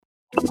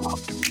Welcome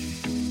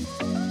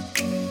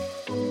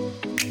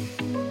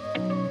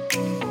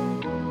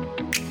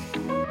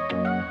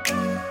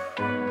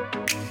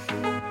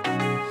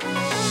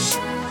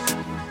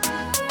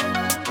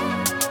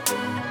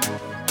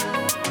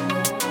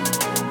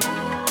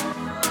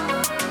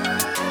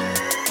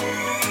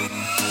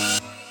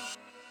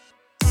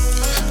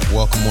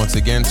once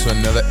again to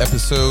another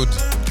episode.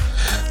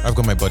 I've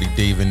got my buddy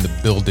Dave in the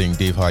building.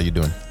 Dave, how are you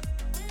doing?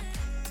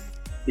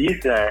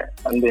 Decent.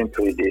 I'm doing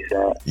pretty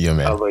decent. Yeah,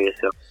 man. How about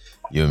yourself?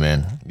 Yo,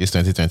 man. It's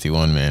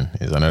 2021, man.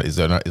 It's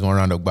one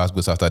round of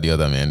basketball after the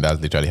other, man. That's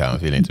literally how I'm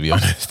feeling, to be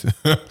honest.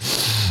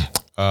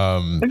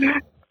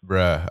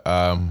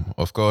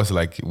 Of course,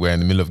 like we're in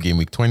the middle of game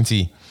week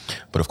 20,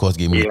 but of course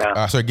game week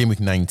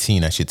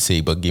 19, I should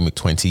say, but game week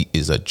 20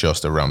 is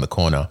just around the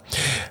corner,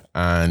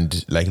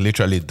 and like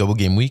literally double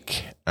game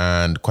week,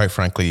 and quite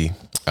frankly,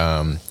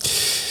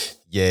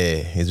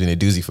 it's been a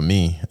doozy for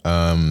me.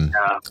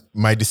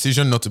 My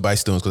decision not to buy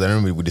Stones, because I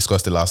remember we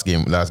discussed the last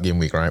game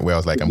week, right, where I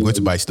was like, I'm going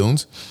to buy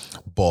Stones,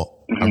 but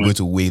I'm going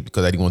to wait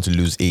because I didn't want to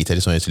lose 8. I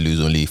just wanted to lose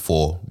only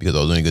 4 because I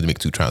was only going to make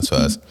 2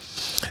 transfers.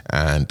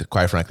 And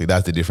quite frankly,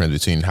 that's the difference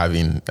between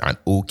having an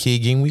okay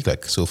game week,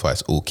 like so far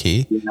it's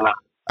okay,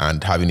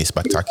 and having a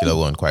spectacular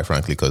one, quite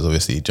frankly, because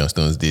obviously John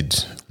Stones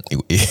did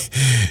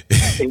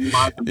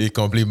a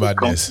complete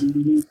madness.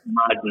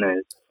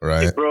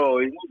 Right. Hey, bro,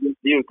 it's not just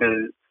you,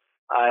 because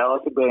I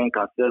also got in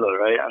Cancelo,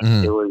 right?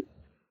 And it was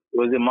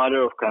a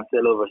matter of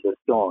Cancelo versus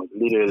Stones,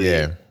 literally.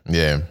 Yeah.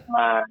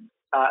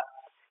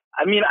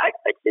 I mean,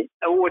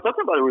 we're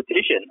talking about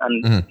rotation,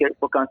 and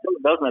for Cancelo,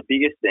 that was my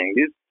biggest thing.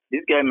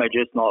 This guy might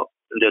just not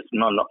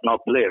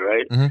play,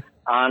 right?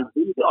 And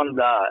based on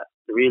that,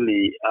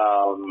 really,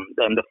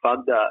 and the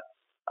fact that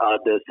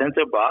the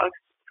center backs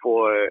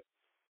for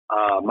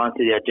Man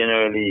City are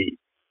generally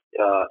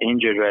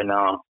injured right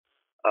now.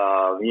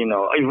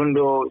 Even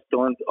though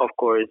Stones, of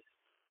course,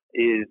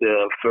 is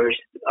the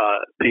first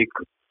pick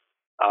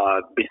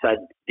beside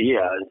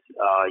Diaz,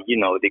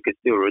 they could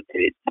still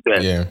rotate.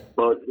 But they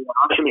were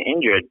actually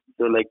injured.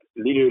 So, like,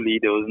 literally,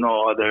 there was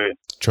no other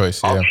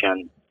choice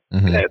option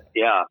left.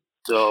 Yeah.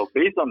 So,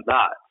 based on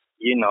that,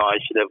 I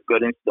should have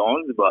gotten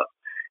Stones. But,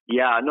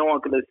 no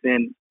one could have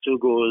seen 2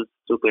 goals,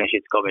 2 clean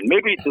sheets coming.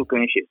 Maybe 2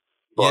 clean sheets.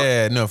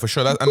 No, for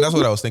sure. And that's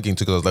what I was thinking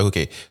too, because I was like,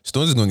 okay,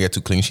 Stones is going to get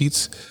 2 clean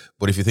sheets.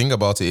 But if you think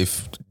about it,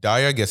 if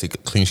Dyer gets a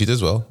clean sheet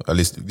as well, at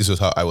least this was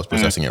how I was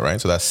processing it, right?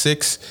 So that's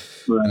 6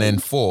 and then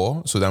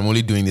 4. So I'm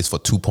only doing this for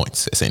 2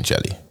 points,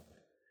 essentially.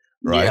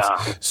 Right?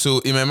 Yeah. So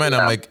in my mind,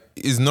 I'm like,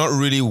 it's not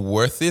really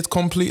worth it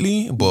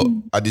completely. But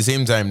at the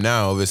same time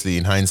now, obviously,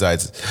 in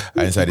hindsight is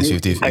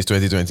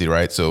 2020,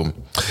 right? So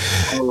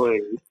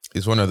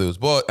it's one of those.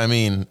 But I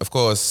mean, of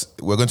course,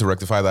 we're going to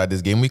rectify that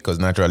this game week, because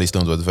naturally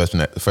Stones was the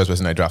first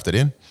person I drafted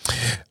in.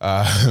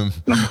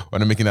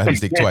 When I'm making that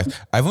mistake twice.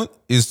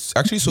 It's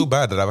actually so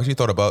bad that I've actually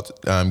thought about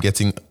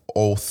getting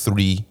all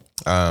 3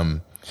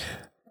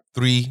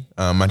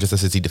 Manchester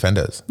City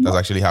defenders. That's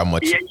actually how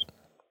much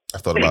I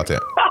thought about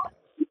it.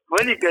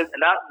 Funny, because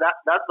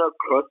that's what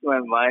crossed my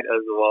mind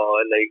as well.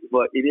 Like,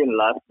 but it didn't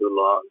last too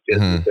long,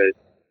 just because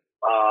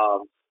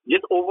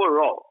just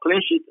overall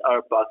clean sheets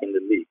are back in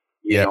the league.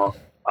 You know.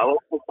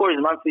 Of course,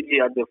 Man City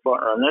are the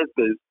front runners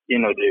because,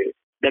 they're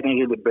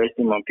technically the best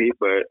team on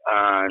paper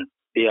and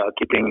they are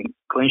keeping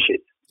clean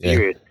sheets,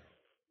 period.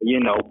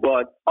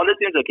 But other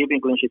teams are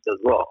keeping clean sheets as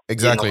well.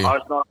 Exactly.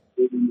 Arsenal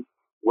is,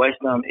 West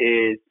Ham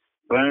is,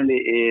 Burnley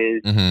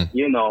is, and,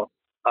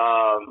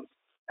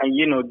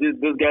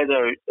 these guys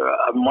are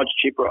a much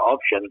cheaper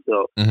option.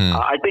 So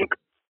I think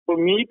for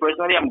me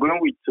personally, I'm going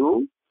with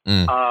 2.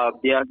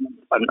 Diaz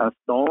and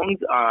Stones,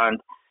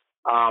 and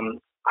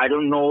I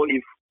don't know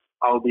if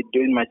I'll be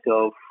doing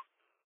myself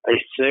a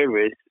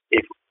service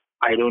if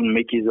I don't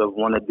make use of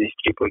one of these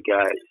cheaper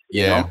guys.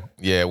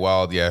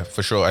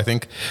 For sure. I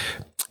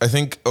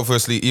think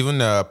obviously even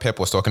Pep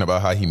was talking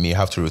about how he may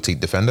have to rotate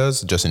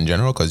defenders just in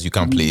general, because you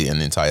can't play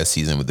an entire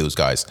season with those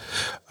guys.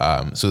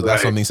 So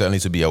that's something certainly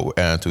to be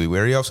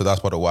wary of. So that's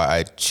part of why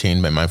I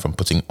changed my mind from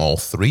putting all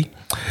 3.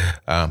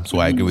 So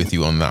I agree with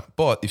you on that.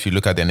 But if you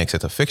look at their next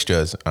set of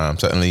fixtures,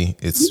 certainly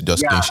it's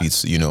just clean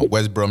sheets.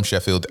 West Brom,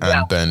 Sheffield,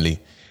 and Burnley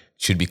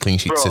should be clean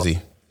sheet City.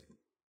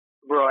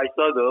 Bro, I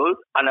saw those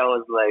and I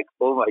was like,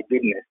 oh my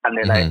goodness. And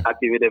then I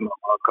activated my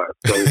wildcard.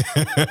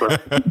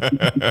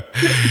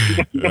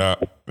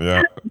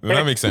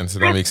 That makes sense.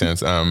 Actually,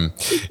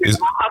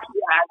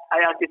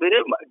 I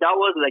activated that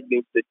was like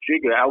the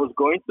trigger I was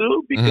going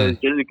to, because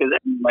just because I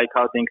didn't like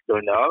how things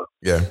turned out.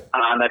 Yeah.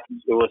 And I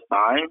think it was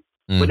time.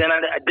 But then I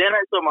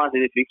saw Man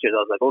City pictures. I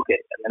was like, okay.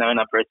 And then when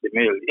I pressed it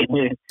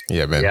immediately.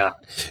 Yeah, man.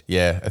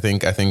 Yeah. I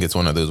think it's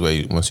one of those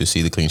where once you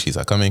see the clean sheets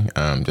are coming,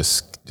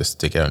 just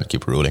take it out and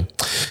keep rolling.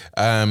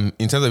 In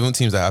terms of even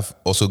teams that have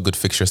also good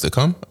fixtures to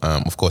come,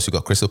 of course you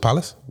got Crystal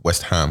Palace,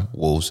 West Ham,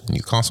 Wolves,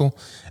 Newcastle,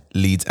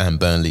 Leeds and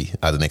Burnley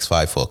are the next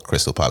 5 for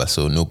Crystal Palace.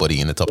 So nobody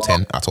in the top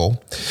 10 at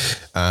all.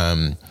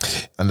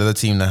 Another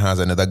team that has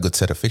another good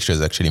set of fixtures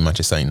is actually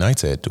Manchester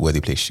United, where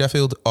they play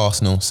Sheffield,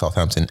 Arsenal,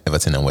 Southampton,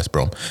 Everton and West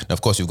Brom. Now,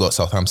 of course, you've got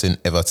Southampton,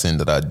 Everton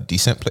that are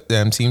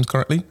decent teams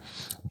currently.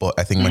 But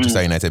I think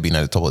Manchester United being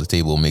at the top of the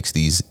table makes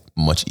these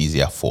much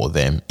easier for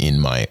them, in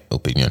my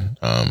opinion.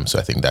 So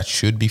I think that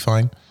should be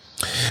fine.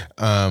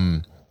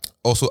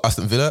 Also,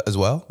 Aston Villa as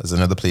well is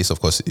another place.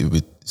 Of course,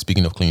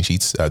 speaking of clean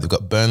sheets, they've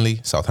got Burnley,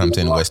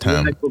 Southampton, West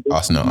Ham,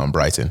 Arsenal, and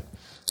Brighton.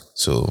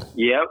 So,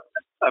 yep,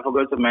 I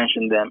forgot to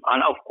mention them.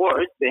 And of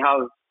course, they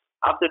have,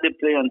 after they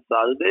play on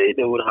Saturday,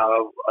 they would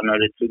have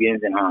another 2 games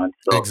in hand.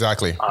 So,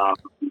 exactly.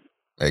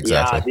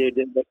 Yeah,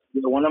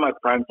 they're one of my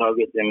prime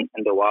targets in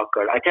the wild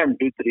card. I can't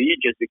do 3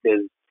 just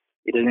because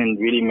it doesn't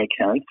really make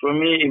sense for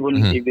me.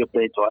 Even if they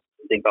play twice,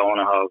 I think I want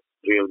to have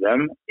 3 of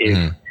them.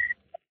 If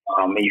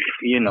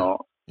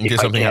in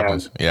case something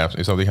happens. Yeah,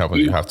 if something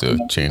happens, you have to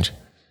change.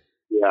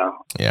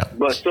 Yeah.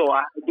 But so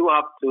I do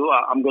have 2.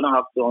 I'm going to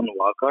have 2 on the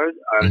wild card.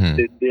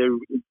 They're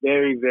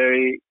very,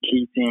 very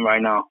key team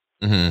right now.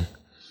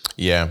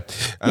 Yeah.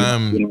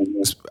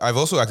 I've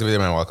also activated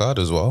my wildcard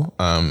as well.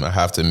 I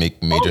have to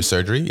make major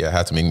surgery. I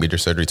had to make major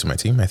surgery to my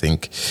team. I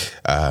think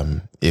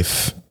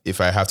if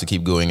I have to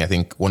keep going, I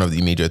think one of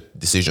the major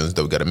decisions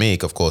that we got to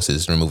make, of course,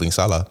 is removing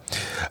Salah.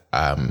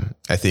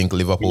 I think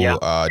Liverpool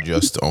are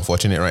just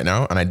unfortunate right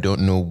now, and I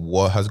don't know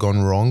what has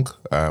gone wrong.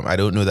 I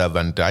don't know that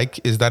Van Dijk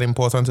is that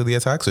important to the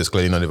attack, so it's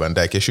clearly not a Van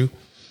Dijk issue.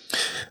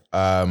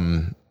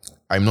 I'm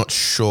not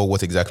sure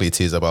what exactly it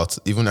is about.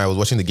 Even I was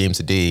watching the game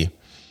today,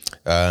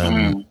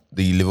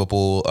 the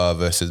Liverpool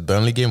versus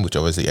Burnley game, which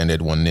obviously ended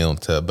 1-0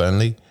 to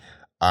Burnley.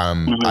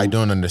 I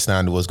don't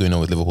understand what's going on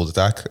with Liverpool's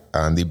attack.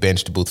 They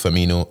benched both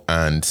Firmino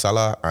and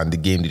Salah, and the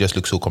game, they just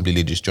look so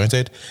completely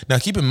disjointed. Now,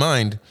 keep in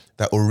mind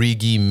that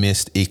Origi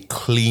missed a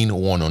clean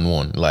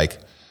 1-on-1. Like,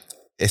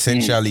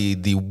 essentially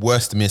the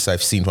worst miss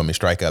I've seen from a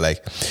striker.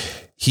 Like,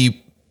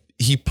 he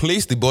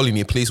placed the ball in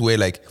a place where,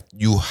 like,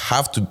 you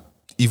have to,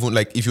 even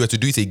like if you were to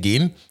do it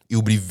again, it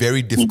would be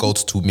very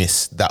difficult to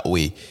miss that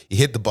way. He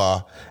hit the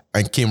bar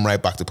and came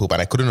right back to Pope,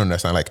 and I couldn't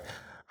understand, like,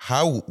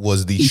 how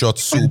was the shot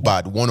so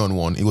bad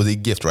 1-on-1? It was a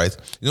gift, right?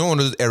 You know, one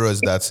of those errors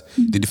that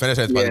the defender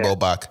tried to pass the ball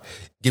back,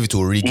 give it to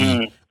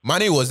Origi.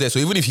 Mane was there, so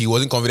even if he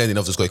wasn't confident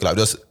enough to score a club,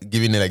 just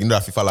giving it like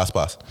that FIFA last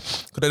pass.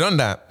 Could have done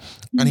that,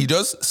 and he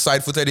just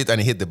side-footed it and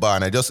he hit the bar,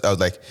 and I was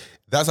like,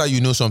 that's how you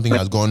know something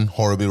has gone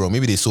horribly wrong.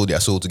 Maybe they sold their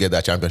soul to get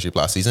that championship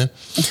last season,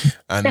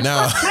 and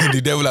now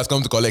the devil has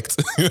come to collect.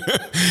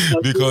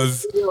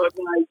 Because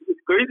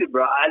it's crazy,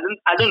 bro.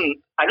 I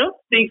don't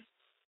think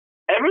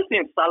ever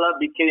since Salah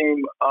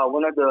became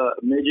one of the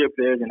major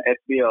players in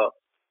FPL,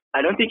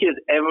 I don't think he's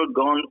ever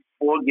gone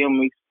 4 game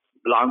weeks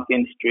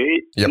blanking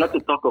straight. Not to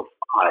talk of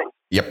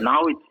 5.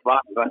 Now it's 5,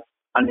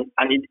 and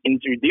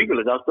it's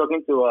ridiculous. I was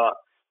talking to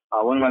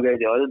one of my guys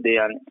the other day,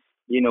 and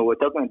we're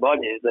talking about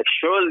it. It's like,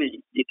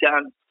 surely you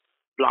can't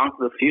blank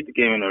the 5th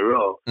game in a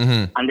row,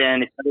 and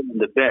then it's on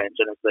the bench,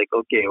 and it's like,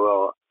 okay,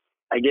 well,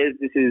 I guess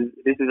this is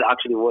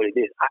actually what it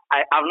is.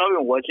 I've not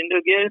been watching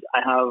the games.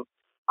 I have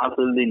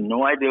absolutely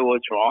no idea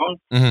what's wrong,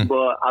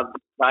 but I've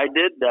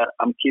decided that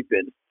I'm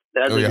keeping.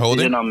 That's the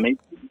decision I'm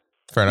making.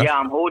 Fair enough. Yeah,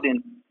 I'm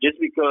holding just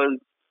because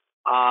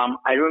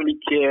I don't really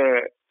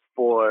care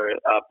for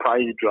a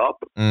price drop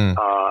at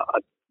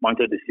the point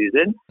of the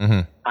season,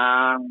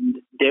 and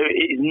there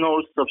is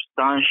no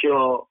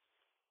substantial.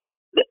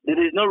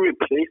 There is no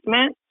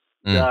replacement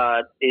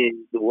that is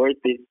worth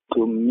it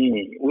to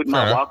me. With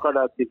my workout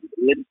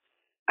activity,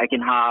 I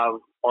can have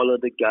all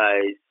of the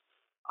guys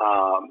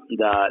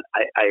that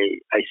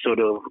I sort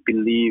of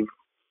believe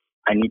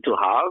I need to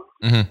have,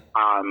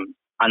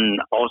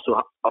 and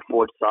also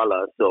afford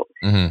Salah. So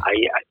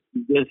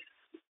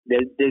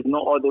there's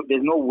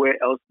nowhere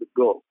else to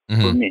go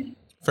for me.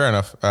 Fair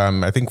enough.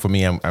 I think for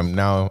me, I'm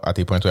now at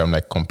a point where I'm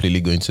like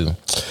completely going to.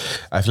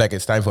 I feel like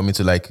it's time for me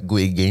to like go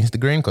against the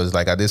grain, because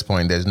like at this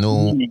point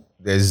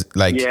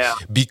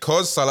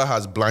because Salah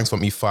has blanks for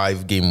me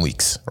 5 game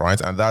weeks, right?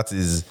 And that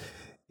is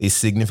a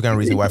significant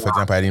reason why, for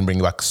example, I didn't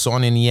bring back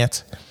Son in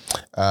yet.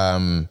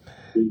 And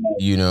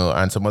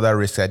some other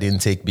risks I didn't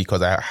take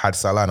because I had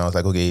Salah, and I was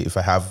like, okay, if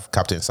I have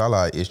Captain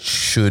Salah, it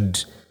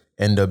should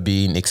end up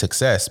being a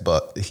success.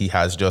 But he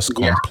has just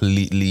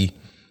completely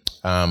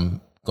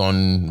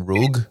gone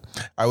rogue.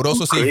 I would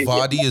also say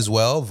Vardy as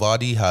well.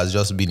 Vardy has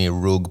just been a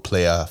rogue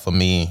player for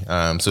me.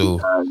 So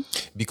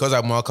because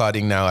I'm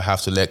wildcarding now, I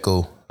have to let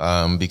go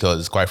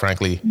because, quite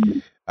frankly,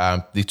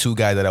 the 2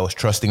 guys that I was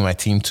trusting my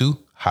team to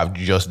have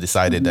just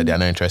decided that they're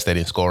not interested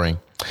in scoring.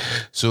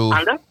 So,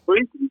 and that's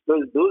crazy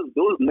because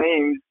those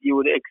names you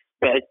would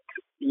expect,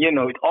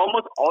 it's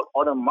almost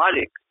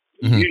automatic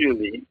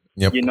usually,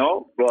 but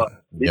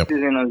this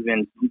season has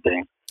been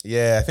something.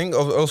 Yeah, I think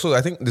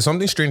there's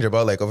something strange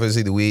about like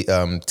obviously the way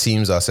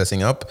teams are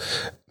setting up,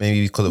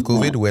 maybe because of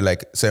COVID, where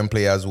like certain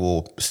players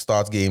will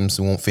start games,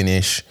 won't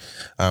finish,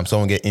 some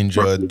will get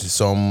injured,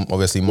 some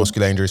obviously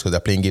muscular injuries because they're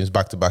playing games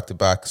back to back to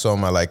back.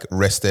 Some are like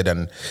rested,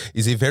 and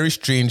it's a very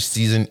strange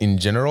season in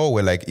general.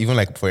 Where like even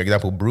like for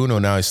example, Bruno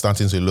now is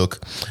starting to look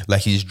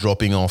like he's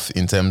dropping off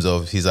in terms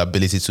of his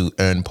ability to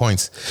earn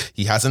points.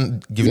 He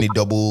hasn't given a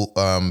double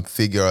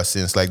figure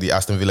since like the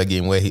Aston Villa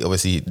game where he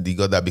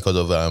got that because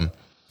of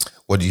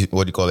what do you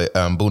call it?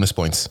 Bonus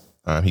points.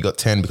 He got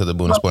 10 because of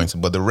bonus points,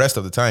 but the rest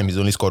of the time he's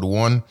only scored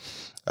one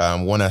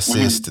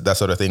assist, that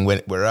sort of thing.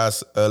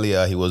 Whereas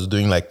earlier he was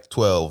doing like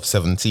 12,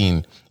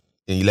 17,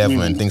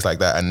 11, and things like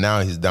that, and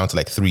now he's down to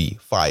like 3,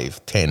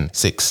 5, 10,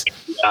 6.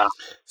 Yeah.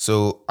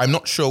 So I'm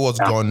not sure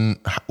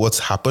what's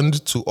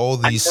happened to all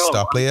these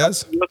star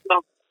players,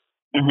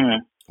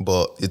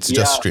 but it's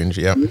just strange.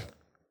 Yeah.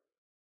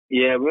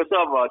 Yeah, we also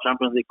have our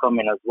Champions League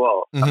coming as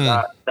well.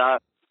 That's a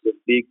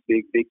big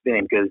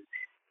thing because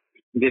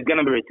there's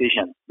gonna be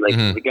rotation, like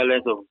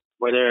regardless of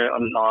whether or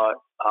not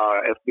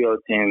our FPL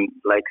team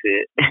likes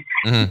it.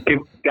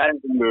 Guys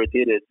can be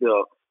rotated.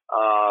 So,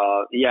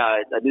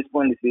 at this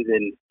point in the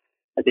season,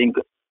 I think,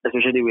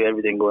 especially with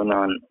everything going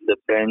on, the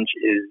bench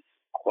is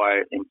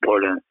quite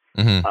important.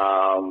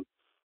 And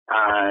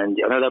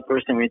another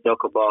person we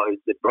talk about is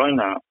De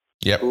Bruyne,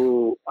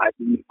 who I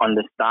think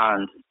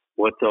understands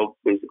what's up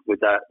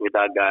with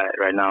that guy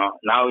right now.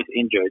 Now he's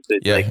injured, so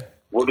it's like,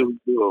 what do we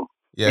do?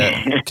 Yeah,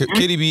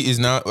 KDB is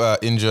now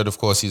injured. Of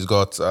course, he's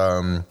got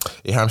a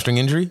hamstring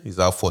injury. He's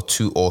out for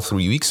 2 or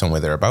 3 weeks, somewhere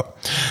thereabout.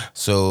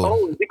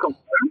 So, is it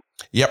confirmed?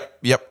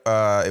 Yep.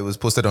 It was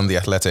posted on The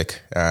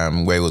Athletic,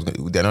 where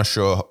they're not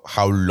sure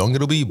how long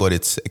it'll be, but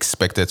it's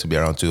expected to be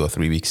around 2 or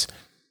 3 weeks.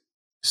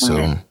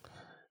 So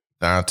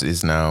that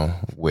is now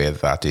where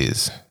that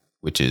is,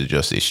 which is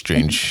just a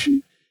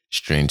strange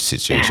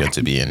situation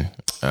to be in.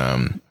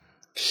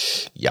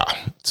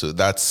 So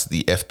that's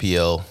the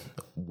FPL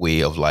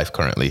way of life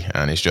currently,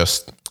 and it's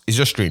just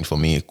strange for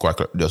me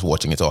just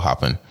watching it all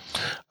happen.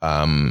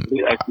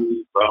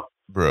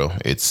 Bro,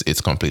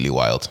 it's completely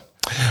wild.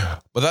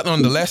 But that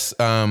nonetheless,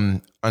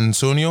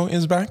 Antonio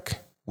is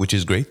back, which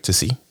is great to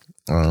see.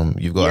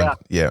 You've got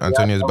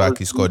Antonio is back.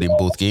 He scored in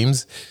both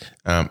games.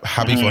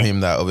 Happy for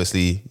him that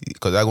obviously,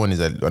 because that one is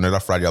another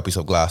fragile piece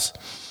of glass.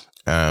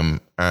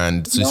 And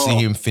to see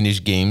him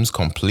finish games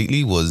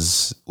completely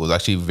was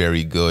actually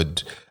very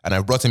good. And I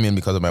brought him in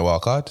because of my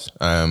wild card.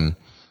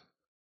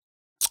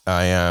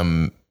 I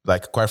am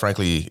like, quite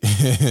frankly,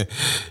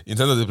 in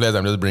terms of the players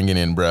I'm just bringing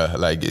in, bruh,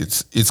 like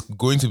it's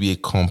going to be a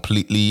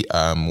completely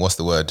what's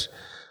the word?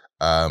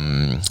 How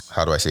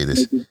do I say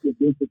this?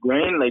 Against the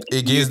grain, like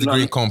against the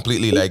grain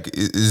completely. Like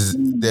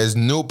there's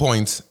no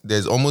point.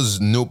 There's almost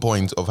no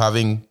point of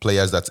having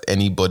players that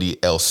anybody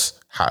else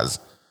has.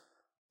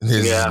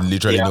 There's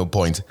literally no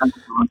point.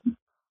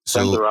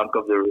 So the rank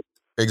of the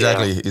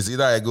exactly, it's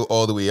either I go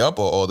all the way up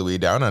or all the way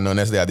down, and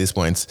honestly, at this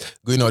point,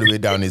 going all the way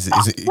down is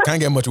it can't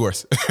get much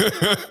worse,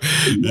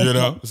 you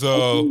know.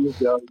 So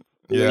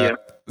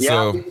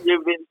So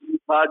you've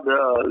had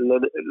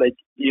like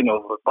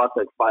for past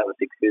like 5 or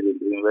 6 seasons,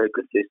 been very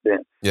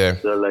consistent. Yeah.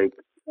 So like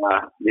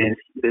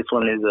this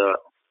one is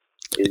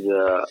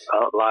a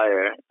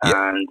outlier,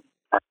 and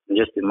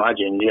just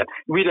imagine,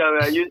 we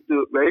are used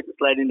to very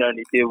sliding down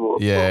the table.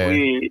 Yeah.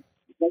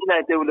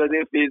 That table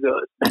doesn't phase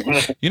us.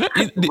 You're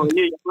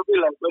probably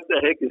like, what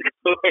the heck is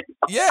going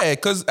on? Yeah,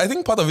 because I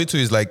think part of it too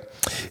is like,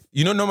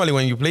 normally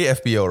when you play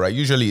FPL, right,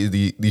 usually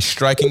the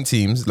striking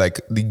teams,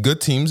 like the good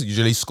teams,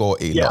 usually score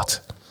a lot.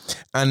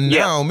 And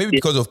now, maybe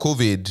because of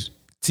COVID,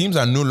 teams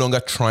are no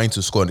longer trying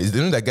to score. It's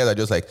that guys are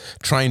just like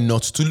trying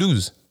not to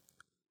lose.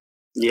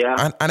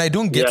 Yeah. And I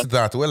don't get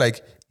that. Where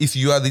like, if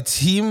you are the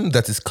team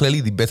that is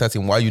clearly the better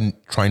team, why are you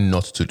trying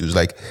not to lose?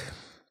 Like,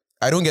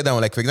 I don't get that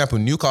one. Like, for example,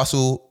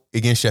 Newcastle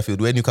against Sheffield,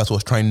 where Newcastle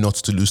was trying not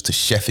to lose to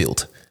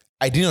Sheffield.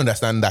 I didn't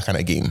understand that kind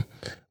of game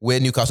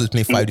where Newcastle is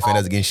playing 5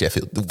 defenders against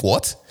Sheffield.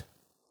 What?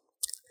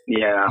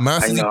 Yeah.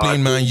 Man City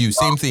playing Man U,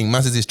 same thing.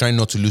 Man City is trying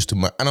not to lose to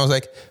Man. And I was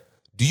like,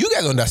 do you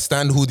guys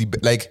understand who you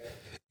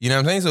know what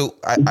I'm saying? So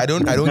I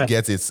don't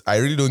get it. I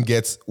really don't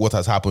get what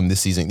has happened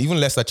this season. Even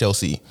Leicester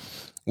Chelsea,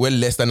 where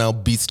Leicester now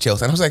beats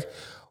Chelsea. And I was like,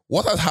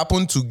 what has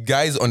happened to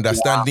guys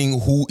understanding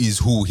who is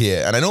who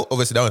here? And I know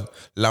obviously that was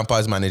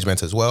Lampard's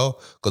management as well,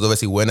 because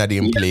obviously when I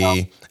didn't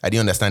play, I didn't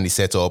understand the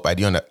setup. I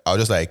was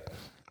just like,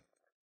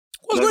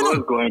 what's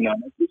going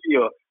on?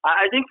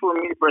 I think for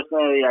me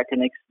personally, I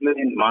can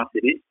explain Man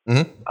City.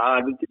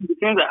 The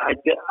thing that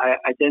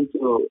I tend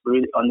to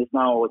really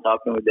understand what's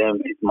happening with them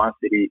is Man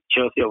City,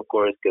 Chelsea, of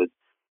course, because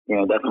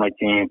that's my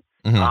team.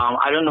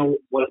 I don't know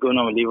what's going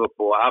on with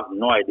Liverpool. I have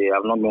no idea.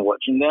 I've not been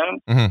watching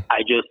them. I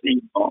just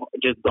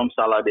dump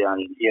Salah there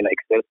and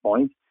expect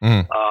points.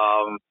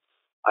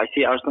 I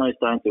see Arsenal is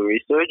starting to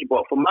research,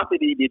 but for Man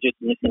City, they're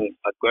just missing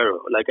Aguero.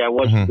 Like I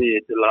watched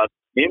the last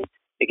game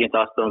against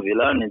Aston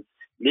Villa, and it's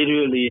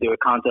literally there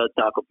were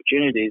counter-attack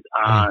opportunities,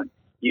 and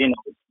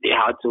they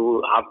had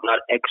to have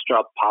that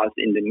extra pass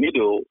in the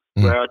middle.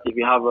 Whereas if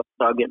you have a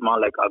target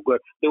man like Aguero,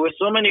 there were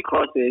so many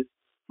crosses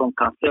from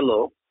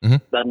Cancelo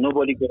that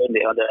nobody got on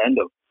the other end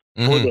of.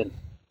 Foden,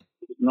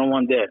 there's no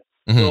one there.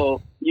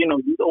 So,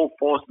 this old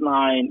false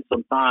nine,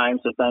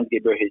 sometimes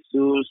Gabriel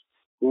Jesus,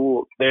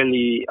 who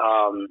clearly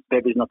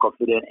Pep is not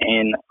confident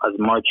in as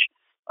much.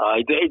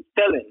 It's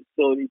telling.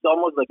 So it's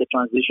almost like a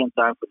transition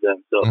time for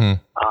them. So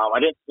I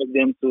didn't expect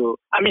them to.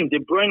 I mean, De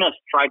Bruyne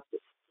strikes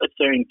a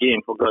certain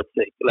game, for God's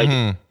sake.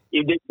 Like,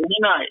 if De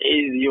Bruyne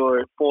is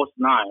your false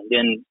nine,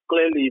 then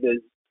clearly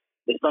there's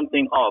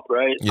something up,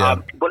 right? Yeah.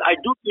 But I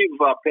do give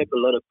Pep a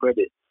lot of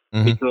credit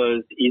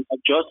because his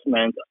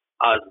adjustment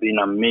has been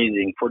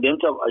amazing. For them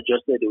to have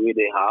adjusted the way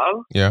they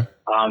have,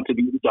 to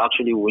be able to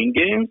actually win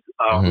games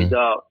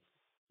without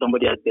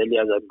somebody as deadly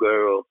as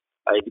Aguero.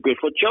 It's great.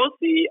 For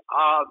Chelsea,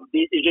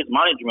 it's just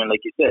management,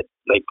 like you said,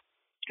 like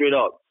straight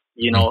up.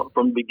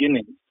 From the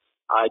beginning,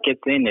 I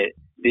kept saying it.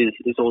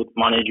 This whole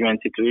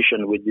management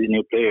situation with these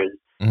new players,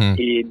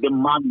 the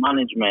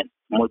management,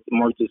 more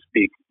to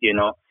speak. And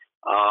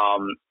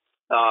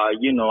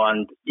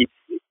it's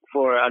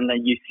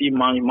and you see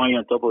Man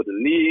on top of the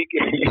league.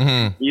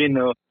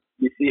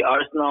 You see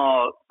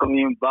Arsenal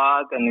coming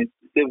back, and it's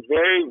a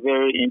very,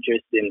 very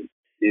interesting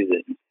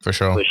season. For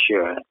sure.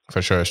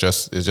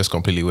 It's just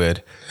completely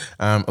weird.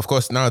 Of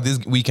course, now this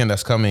weekend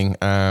that's coming,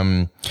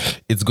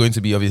 it's going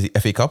to be obviously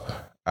FA Cup.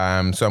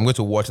 So I'm going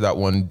to watch that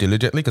one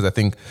diligently because I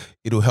think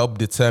it'll help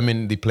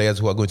determine the players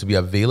who are going to be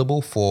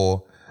available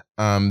for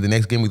the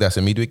next game week. That's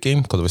a midweek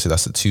game because obviously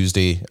that's the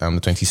Tuesday, the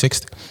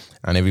 26th.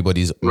 And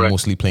everybody's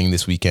mostly playing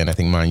this weekend. I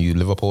think Man U,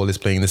 Liverpool is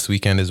playing this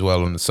weekend as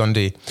well on the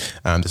Sunday.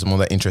 There's some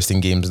other interesting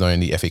games now in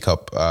the FA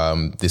Cup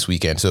this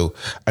weekend. So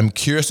I'm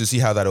curious to see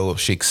how that all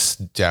shakes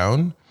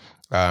down.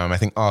 I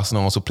think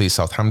Arsenal also plays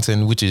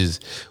Southampton, which is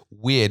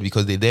weird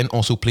because they then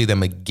also play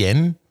them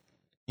again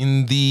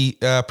in the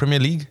Premier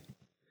League.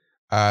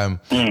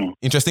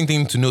 Interesting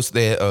thing to note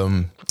there,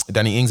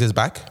 Danny Ings is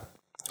back.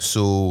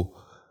 So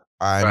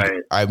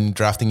I'm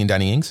drafting in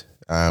Danny Ings.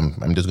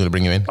 I'm just going to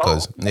bring him in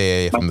because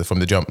from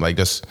the jump, like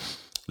just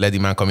let the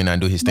man come in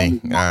and do his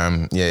thing.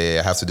 I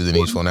have to do the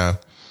needful now.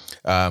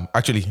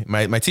 Actually,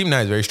 my team now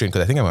is very strange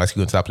because I think I'm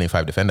actually going to start playing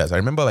 5 defenders. I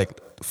remember like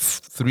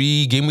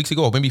 3 game weeks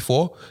ago or maybe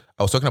 4,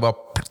 I was talking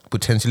about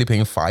potentially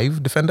playing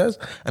 5 defenders,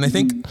 and I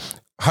think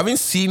having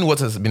seen what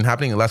has been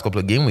happening in the last couple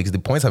of game weeks, the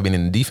points have been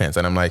in defense,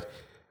 and I'm like,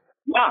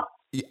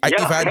 if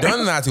I had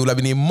done that, it would have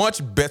been a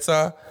much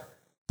better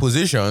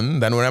position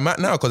than where I'm at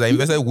now because I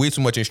invested way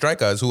too much in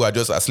strikers who are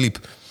just asleep.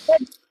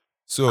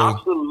 So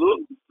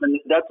absolutely, and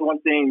that's one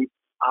thing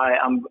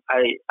I'm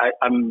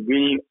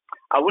really,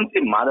 I wouldn't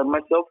say mad at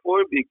myself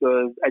for,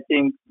 because I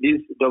think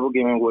this double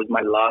gaming was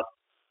my last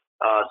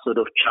sort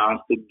of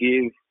chance to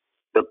give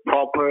the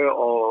proper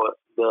or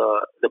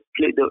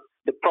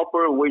the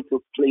proper way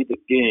to play the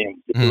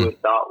game, to do it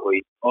that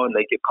way, or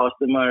like a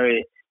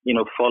customary,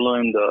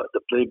 following the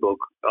playbook,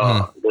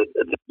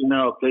 the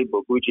general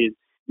playbook, which is,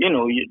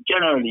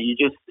 you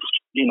just,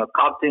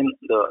 captain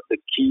the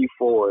key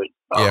forward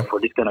for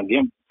this kind of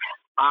game.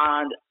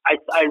 And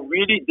I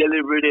really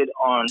deliberated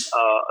on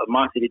a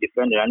Man City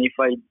defender. And if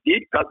I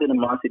did captain a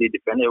Man City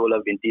defender, it would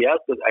have been Diaz,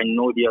 because I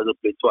know Diaz will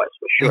play twice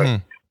for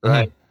sure.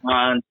 Right?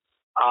 And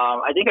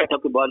I think I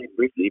talked about it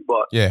briefly,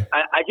 but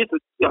I just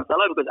would on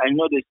Salah because I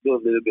know there's still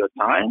a little bit of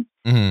time.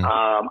 And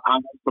I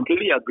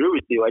completely agree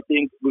with you. I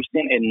think we've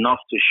seen enough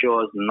to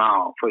show us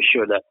now for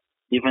sure that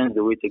defense is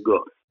the way to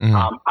go.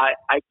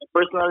 I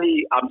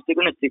personally, I'm still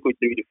going to stick with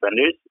 3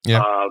 defenders.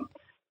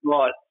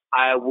 But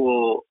I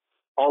will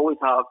always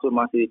have 2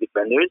 Man City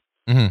defenders.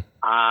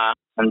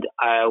 And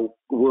I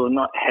will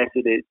not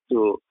hesitate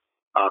to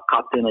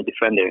captain a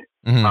defender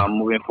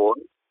moving forward.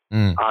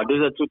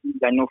 Those are 2 things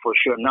I know for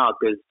sure now,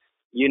 because,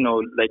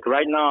 like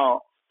right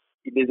now,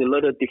 there's a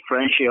lot of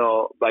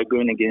differential by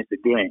going against the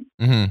grain.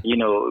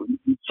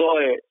 We saw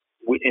it.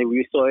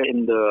 We saw it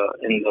in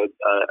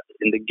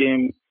the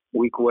game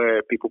week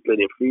where people played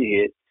a free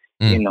hit,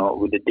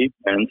 with the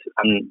defense,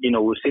 and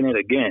we've seen it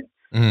again.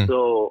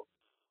 So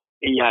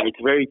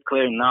it's very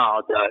clear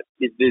now that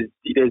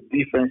there's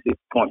defensive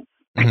points.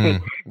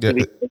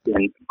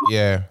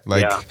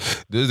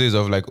 Those days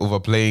of like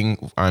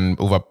overplaying and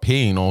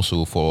overpaying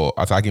also for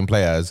attacking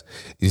players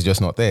is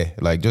just not there.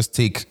 Like, just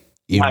take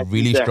a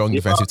really strong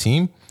defensive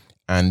team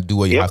and do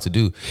what you have to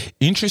do.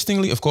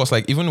 Interestingly, of course,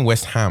 like even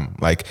West Ham,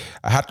 like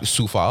I had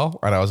Soufal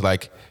and I was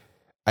like,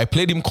 I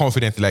played him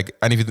confidently. Like,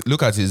 and if you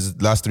look at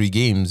his last 3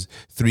 games,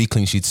 3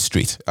 clean sheets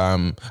straight.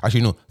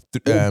 Actually, no.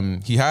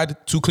 He had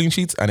 2 clean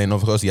sheets, and then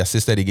of course he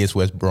assisted against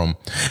West Brom.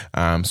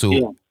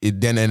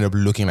 It then ended up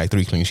looking like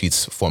 3 clean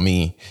sheets for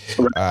me.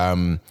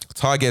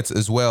 Targets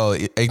as well.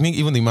 I think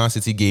even the Man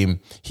City game,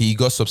 he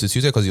got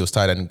substituted because he was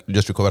tired and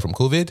just recovered from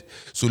COVID.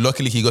 So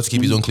luckily he got to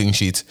keep his own clean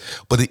sheet.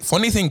 But the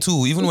funny thing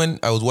too, even when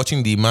I was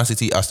watching the Man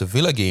City Aston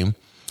Villa game,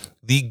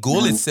 the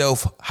goal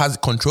itself has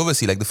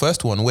controversy. Like the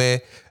first one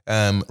where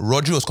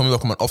Rodri was coming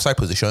back from an offside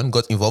position,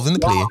 got involved in the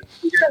play.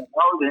 That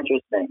was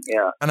interesting.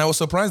 Yeah. And I was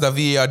surprised that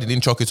VAR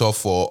didn't chalk it off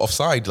for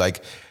offside.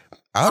 Like,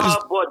 but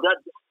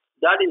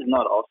that is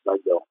not offside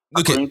though.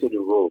 According to the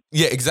rule.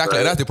 Yeah, exactly.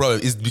 Right? And that's the problem.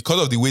 It's because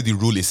of the way the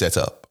rule is set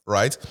up,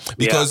 right?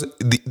 Because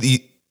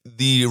the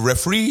the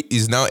referee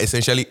is now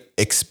essentially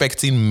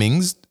expecting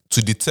Mings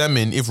to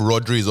determine if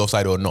Rodri is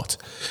offside or not.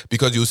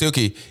 Because you say,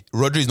 okay,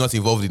 Rodri is not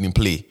involved in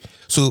play.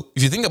 So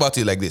if you think about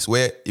it like this,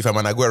 where if I'm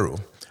an Aguero,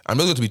 I'm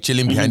not going to be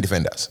chilling behind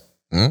defenders.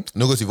 Not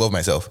going to involve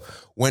myself.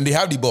 When they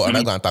have the ball, I'm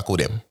not going to tackle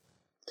them.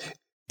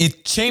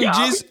 It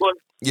changes.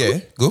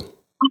 Go.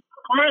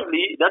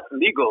 Currently, that's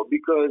legal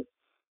because,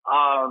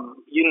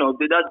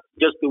 that's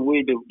just the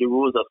way the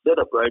rules are set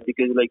up, right?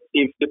 Because, like,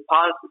 if the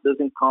pass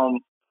doesn't come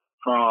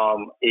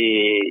from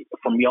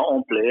your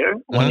own player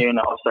when you're in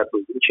an offside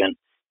position,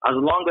 as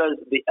long as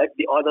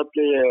the other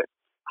player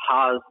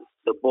has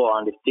the ball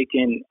and they're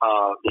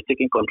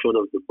taking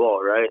control of the ball,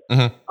 right?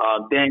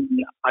 Then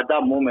at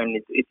that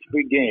moment it's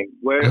free game.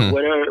 Whether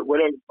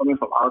it's coming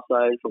from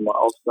outside, from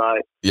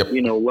offside,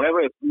 wherever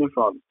it's coming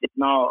from, it's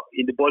now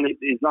the ball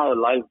is now a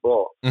live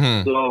ball.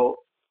 So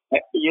I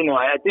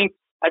think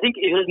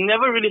it has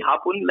never really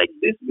happened like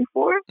this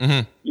before.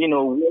 When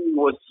it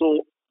was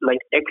so like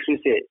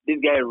explicit. This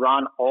guy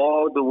ran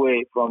all the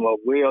way from a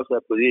way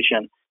outside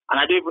position. And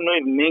I don't even know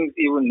if Mings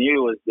even knew he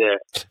was there.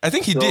 I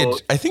think he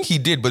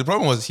did. But the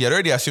problem was he had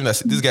already assumed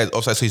that this guy is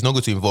offside, so he's not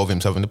going to involve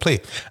himself in the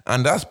play.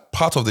 And that's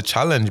part of the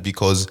challenge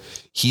because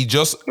he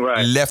just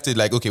left it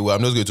like, okay, well,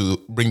 I'm just going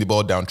to bring the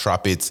ball down,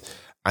 trap it,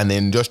 and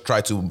then just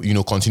try to,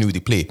 continue with the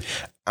play.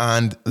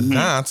 And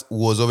that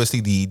was obviously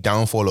the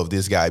downfall of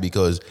this guy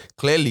because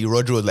clearly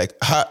Rodri was like,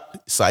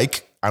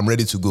 psych, I'm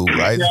ready to go,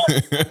 right?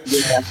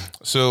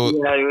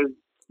 So...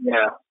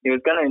 it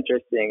was kind of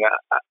interesting.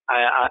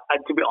 I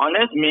to be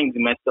honest, Mings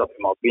messed up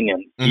in my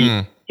opinion.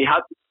 He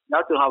had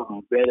to have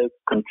better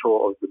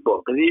control of the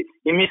ball because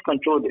he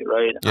miscontrolled it,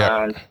 right?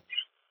 Yeah. And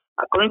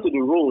according to the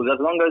rules, as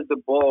long as the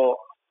ball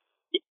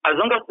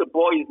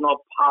is not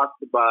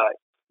passed by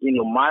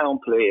my own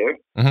player,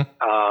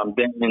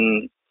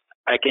 then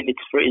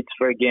it's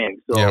fair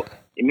game. So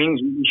it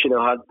means we should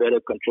have had better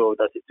control of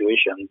that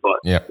situation. But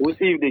we'll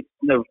see if they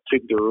kind of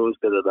trick the rules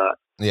because of that.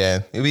 Yeah,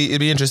 it'd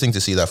be interesting to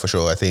see that for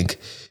sure. I think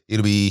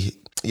it'll be.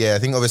 Yeah, I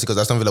think obviously because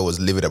Aston Villa was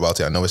livid about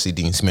it, and obviously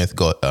Dean Smith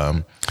got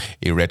a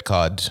red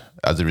card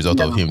as a result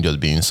of him just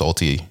being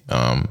salty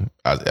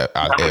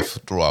as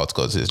throughout.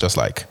 Because it's just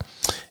like,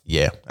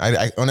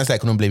 I honestly I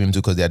couldn't blame him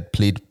too because they had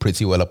played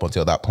pretty well up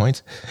until that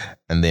point,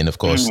 and then of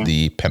course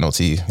the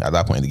penalty at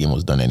that point the game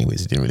was done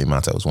anyways. It didn't really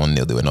matter. It was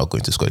 1-0. They were not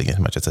going to score against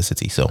Manchester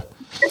City. So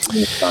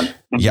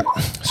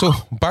so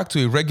back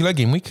to a regular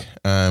game week,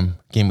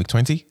 game week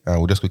 20.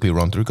 We'll just quickly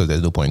run through because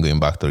there's no point going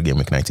back to game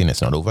week 19.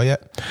 It's not over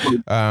yet.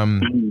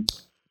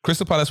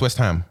 Crystal Palace, West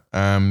Ham.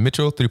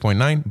 Mitchell,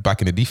 3.9,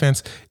 back in the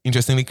defense.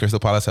 Interestingly, Crystal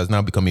Palace has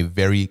now become a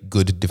very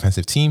good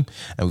defensive team,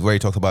 and we've already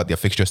talked about their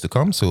fixtures to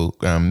come. So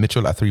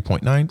Mitchell at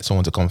 3.9,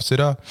 someone to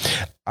consider.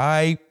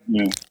 I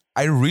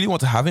really want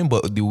to have him,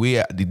 but the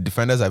way the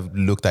defenders I've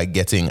looked at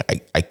getting,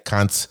 I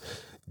can't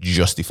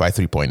justify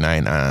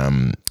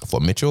 3.9 for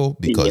Mitchell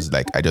because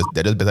they're just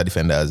better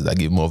defenders that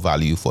give more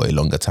value for a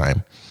longer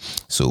time.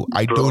 So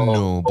I don't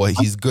know, but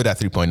he's good at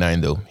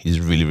 3.9 though. He's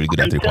really, really good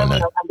at 3.9.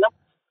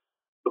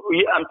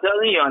 I'm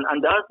telling you,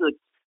 and that's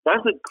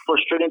the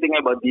frustrating thing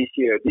about this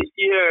year. This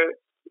year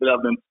will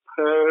have been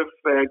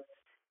perfect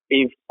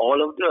if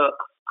all of the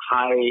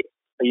high,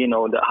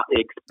 the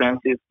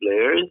expensive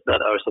players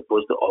that are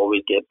supposed to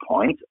always get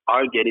points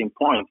are getting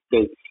points.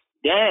 Because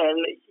then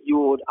you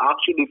would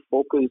actually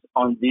focus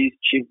on these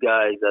cheap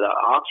guys that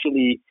are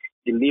actually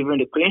delivering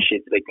the clean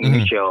sheets, like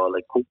Mitchell,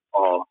 like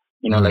Cooper,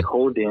 like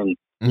Holding.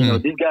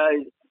 These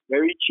guys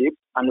very cheap,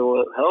 and they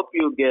will help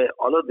you get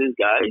all of these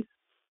guys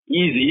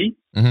easy,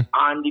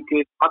 and you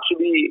could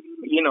actually,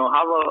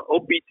 have a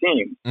OP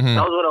team.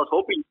 That was what I was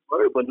hoping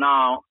for, but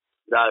now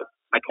that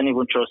I can't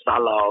even trust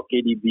Salah or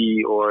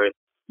KDB or,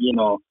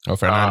 or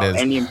Fernandez.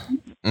 Then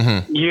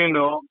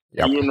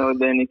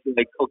it's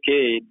like,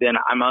 okay, then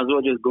I might as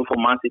well just go for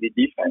Man City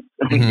defense,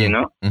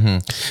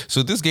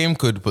 So this game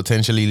could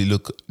potentially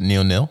look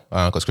 0-0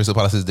 because Crystal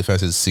Palace's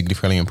defense is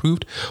significantly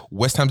improved.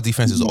 West Ham's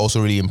defense is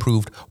also really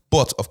improved,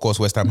 but of course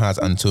West Ham has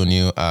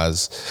Antonio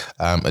as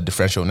a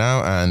differential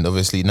now, and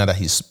obviously now that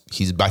he's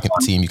back in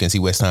the team, you can see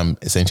West Ham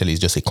essentially is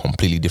just a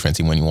completely different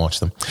team when you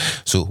watch them.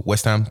 So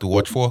West Ham to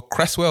watch for.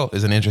 Cresswell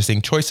is an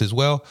interesting choice as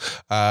well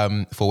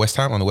for West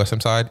Ham. On the West Ham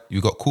side,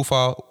 you got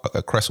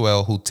Koufal,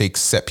 Cresswell, who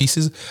takes set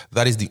pieces.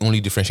 That is the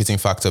only differentiating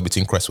factor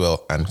between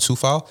Cresswell and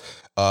Koufal.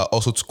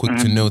 Also, quick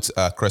to note,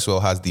 Cresswell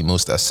has the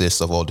most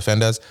assists of all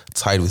defenders,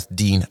 tied with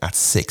Dean at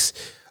 6.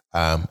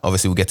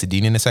 Obviously, we'll get to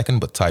Dean in a second,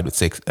 but tied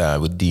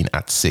with Dean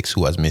at 6,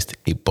 who has missed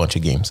a bunch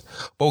of games.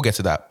 But we'll get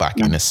to that back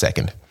in a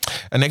second.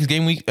 Next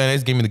game in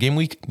the game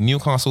week,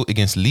 Newcastle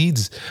against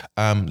Leeds.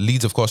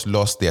 Leeds, of course,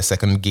 lost their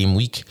second game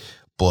week,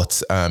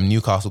 but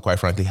Newcastle, quite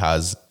frankly,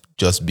 has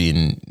just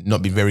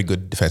not been very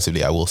good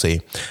defensively, I will say.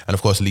 And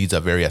of course, Leeds are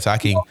very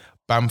attacking.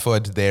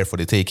 Bamford there for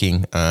the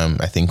taking.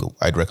 I think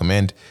I'd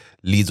recommend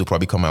Leeds will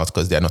probably come out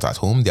because they're not at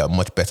home. They are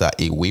much better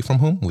away from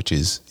home, which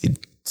is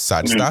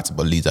sad stats,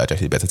 but Leeds are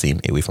actually a better team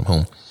away from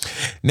home.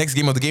 Next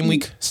game of the game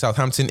week,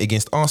 Southampton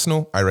against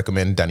Arsenal. I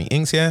recommend Danny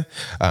Ings here.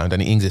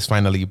 Danny Ings is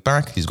finally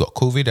back. He's got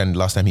COVID, and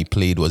last time he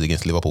played was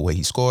against Liverpool where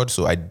he scored,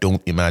 so I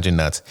don't imagine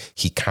that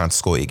he can't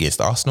score against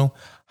Arsenal.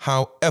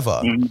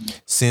 However,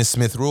 since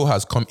Smith Rowe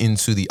has come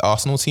into the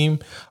Arsenal team,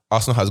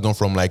 Arsenal has gone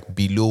from like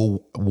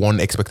below 1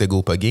 expected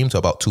goal per game to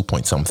about 2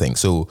 point something.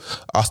 So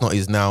Arsenal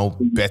is now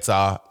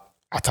better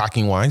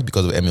attacking wise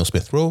because of Emil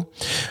Smith Rowe.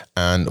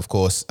 And of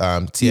course,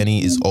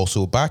 Tierney is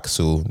also back.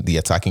 So the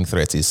attacking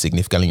threat is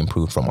significantly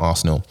improved from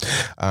Arsenal.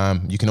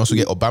 You can also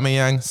get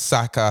Aubameyang,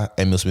 Saka,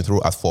 Emil Smith Rowe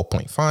at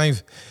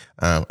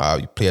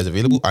 4.5 players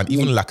available. And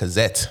even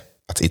Lacazette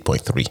at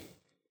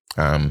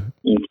 8.3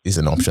 is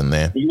an option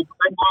there.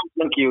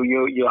 I think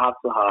you have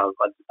to have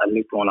at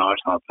least one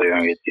Arsenal player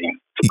on your team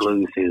to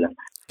close the season.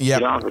 Yep.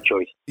 You don't have a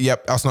choice.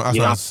 Yep, Arsenal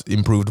has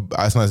improved.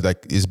 Arsenal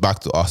is back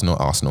to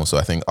Arsenal. So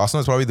I think Arsenal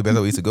is probably the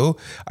better way to go.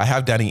 I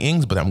have Danny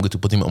Ings, but I'm going to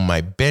put him on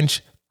my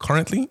bench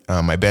currently.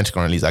 My bench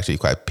currently is actually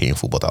quite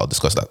painful, but I'll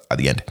discuss that at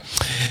the end.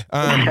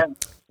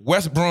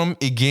 West Brom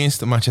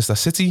against Manchester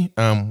City.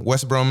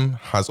 West Brom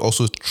has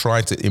also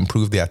tried to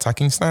improve their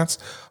attacking stats.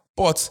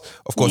 But,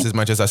 of course, it's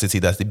Manchester City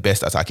that's the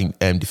best attacking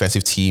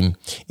defensive team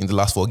in the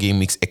last 4 game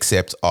weeks,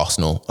 except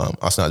Arsenal.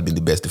 Arsenal has been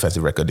the best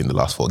defensive record in the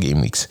last 4 game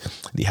weeks.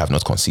 They have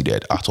not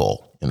conceded at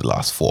all in the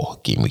last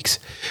 4 game weeks.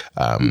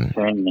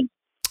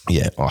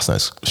 Yeah, Arsenal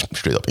is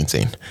straight up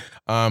insane.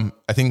 I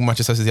think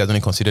Manchester City has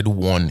only conceded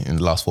 1 in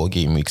the last 4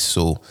 game weeks,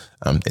 so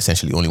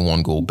essentially only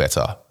 1 goal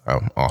better,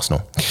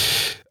 Arsenal.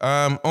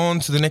 On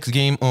to the next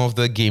game of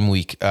the game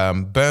week.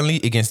 Burnley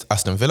against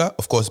Aston Villa.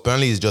 Of course,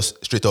 Burnley is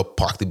just straight up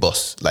park the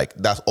bus. Like,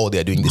 that's all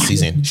they're doing this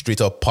season. Straight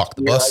up park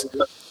the bus.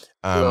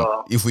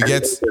 If we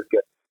get...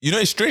 You know,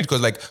 it's strange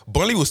because, like,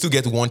 Burnley will still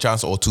get 1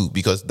 chance or 2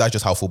 because that's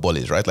just how football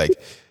is, right? Like...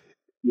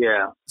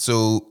 Yeah.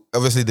 So,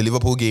 obviously, the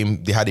Liverpool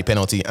game, they had a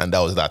penalty and that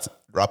was that.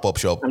 Wrap up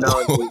shop.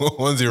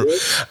 1-0.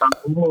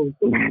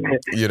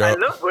 You know? I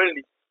love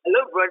Burnley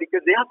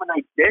because they have an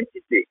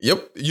identity.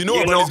 Yep. You know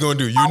what Burnley's going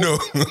to do. You know.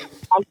 And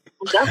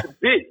that's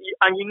big.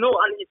 And you know,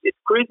 and it's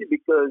crazy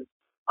because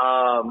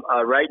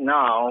right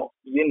now,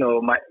 you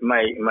know, my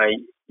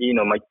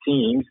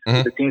teams,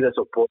 the teams that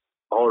support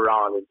all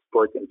around in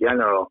sports in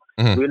general,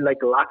 we're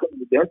like lacking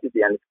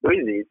identity, and it's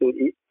crazy. So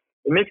it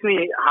makes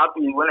me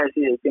happy when I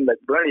see a team like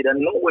Burnley that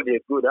know what they're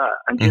good at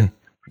and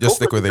just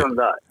stick with it.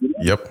 That, you know?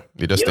 Yep,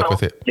 you just stick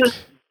with it.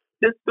 Just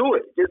do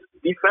it. Just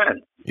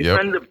defend.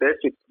 Defend the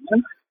best you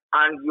can,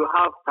 and you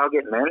have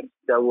target men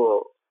that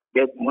will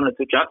get 1 or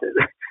 2 chances.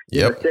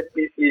 Yep. Set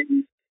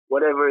pieces,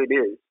 whatever it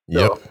is.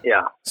 Yep. So,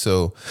 yeah.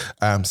 So,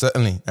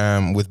 certainly,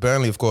 with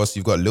Burnley, of course,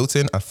 you've got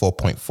Lowton at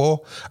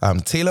 4.4.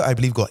 Taylor, I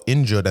believe, got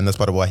injured, and that's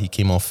part of why he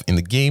came off in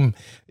the game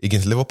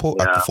against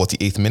Liverpool at the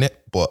 48th minute.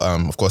 But,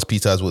 of course,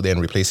 Peters will then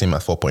replace him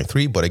at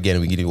 4.3. But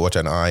again, we need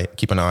to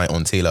keep an eye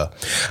on Taylor.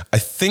 I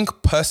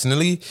think,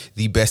 personally,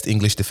 the best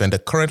English defender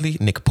currently,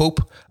 Nick Pope,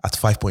 at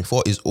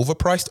 5.4 is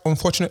overpriced,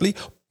 unfortunately.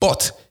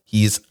 But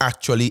he is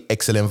actually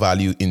excellent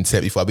value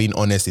if we're being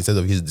honest, in terms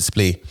of his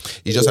display.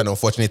 It's just an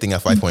unfortunate thing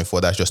at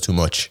 5.4. That's just too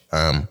much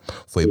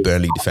for a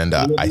Burnley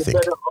defender, I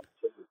think.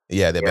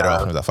 Yeah, they're better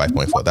off at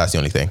 5.4. That's the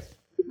only thing.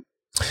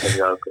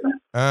 Exactly.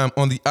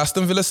 On the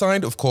Aston Villa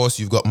side, of course,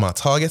 you've got Matt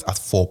Targett at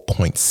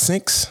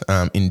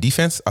 4.6. In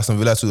defense, Aston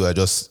Villa too are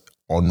just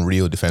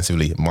unreal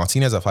defensively.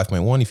 Martinez at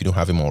 5.1 if you don't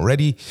have him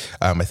already.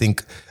 I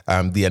think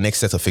their next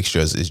set of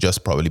fixtures is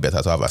just probably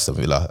better to have Aston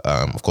Villa.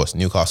 Of course,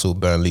 Newcastle,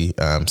 Burnley,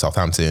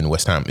 Southampton,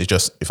 West Ham. It's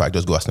just, if I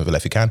just go Aston Villa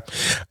if you can.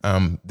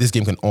 This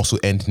game can also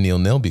end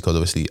 0-0 because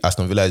obviously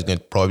Aston Villa is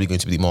probably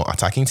going to be the more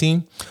attacking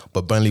team,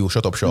 but Burnley will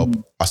shut up shop.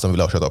 Aston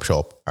Villa will shut up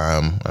shop.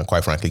 And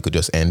quite frankly, could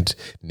just end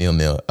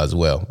 0-0 as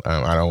well.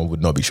 I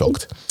would not be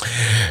shocked.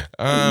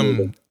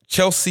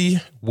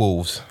 Chelsea,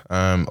 Wolves.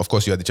 Of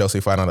course, you are the Chelsea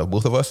fan out of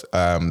both of us.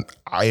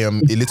 I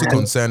am a little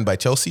concerned by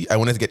Chelsea. I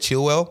wanted to get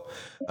Chilwell,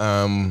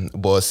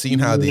 but seeing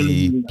how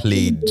they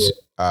played,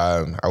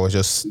 I was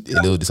just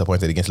a little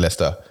disappointed against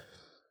Leicester.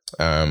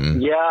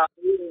 Yeah,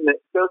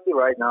 Chelsea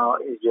right now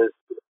is just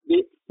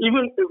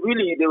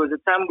there was a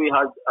time we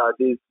had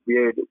this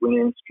weird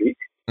winning streak,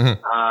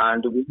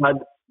 and we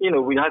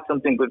had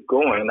something good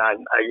going, and I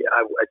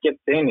kept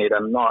saying it.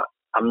 I'm not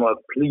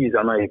pleased.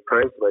 I'm not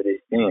impressed by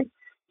this team.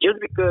 Just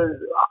because,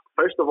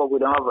 first of all, we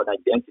don't have an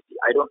identity.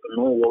 I don't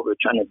know what we're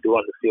trying to do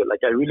on the field.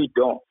 Like, I really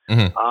don't.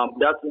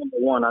 That's number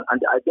one.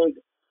 And I think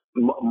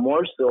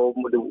more so,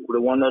 the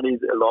one that is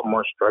a lot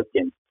more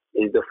striking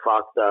is the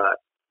fact that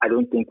I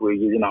don't think we're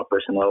using our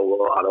personnel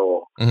well at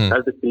all.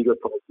 That's the bigger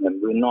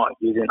problem. We're not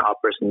using our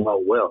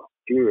personnel well,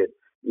 period.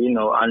 You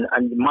know, and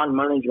man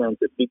management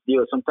is a big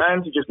deal.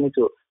 Sometimes you just need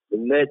to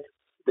let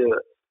the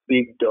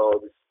big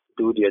dogs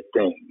do their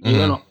thing. You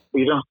don't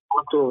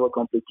have to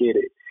overcomplicate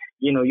it.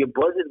 You know, you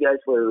bought these guys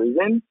for a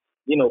reason.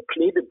 You know,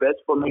 play the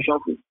best formation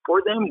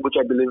for them, which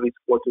I believe is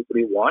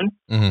 4-2-3-1,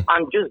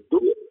 and just do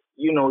it.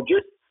 You know,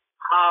 just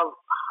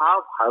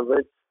have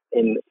Havertz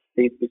in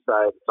sit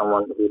beside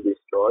someone who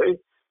destroys.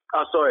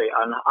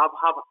 And have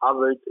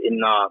Havertz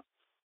in a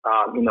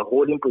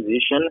holding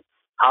position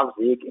have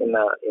Zeke in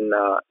a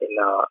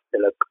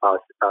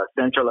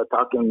central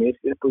attacking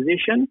midfield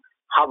position,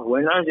 have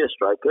Werner as your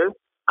striker,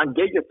 and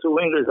get your two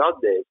wingers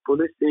out there,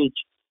 Pulisic,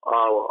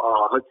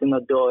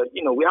 Hudson-Odoi.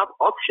 We have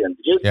options.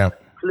 Just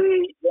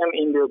play them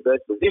in their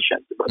best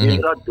positions. But they're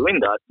not doing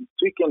that.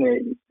 Tweaking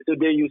it.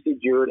 Today you see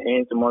Giroud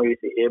in, tomorrow you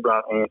see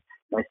Abraham in,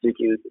 next week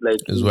you like.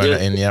 As well,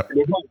 and they're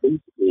not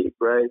basic,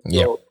 right?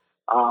 Yep. So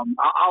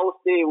I'll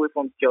stay away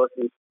from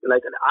Chelsea.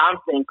 Like I'm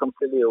staying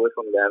completely away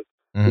from them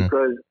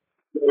because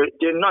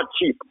they're not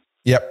cheap.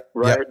 Yep.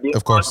 Right. Yep.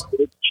 Of course.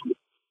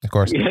 Of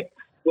course. Yeah.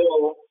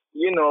 So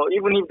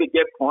even if they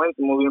get points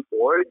moving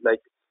forward,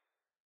 like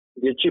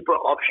the cheaper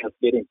options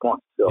getting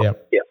points. So yeah.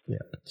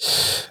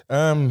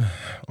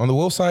 On the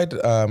Wolves side,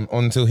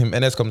 until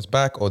Jimenez comes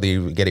back or they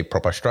get a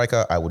proper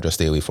striker, I would just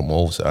stay away from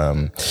Wolves.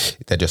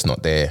 They're just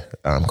not there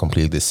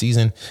completely this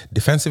season.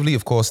 Defensively,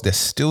 of course, they're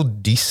still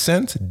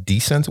decent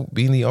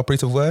being the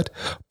operative word,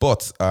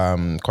 but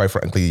quite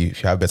frankly,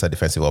 if you have better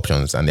defensive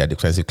options and there are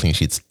defensive clean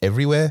sheets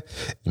everywhere,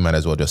 you might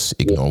as well just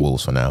ignore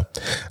Wolves for now.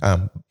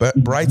 But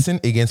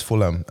Brighton against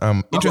Fulham.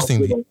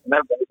 Interestingly,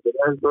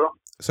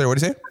 sorry, what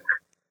did you say?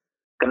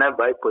 Can I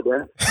buy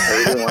Podence?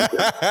 I really want to.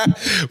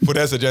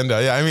 Podence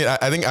agenda. Yeah,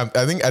 I mean, I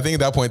think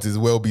that point is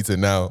well beaten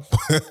now.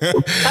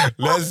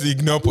 Let's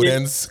ignore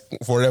Podence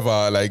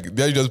forever. Like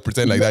they just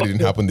pretend like that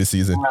didn't happen this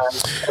season.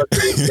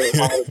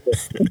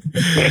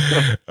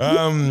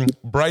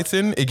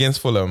 Brighton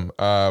against Fulham.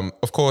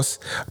 Of course,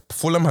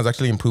 Fulham has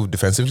actually improved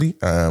defensively.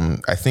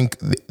 I think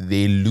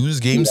they lose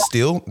games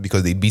still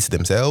because they beat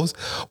themselves.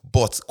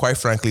 But quite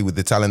frankly, with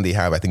the talent they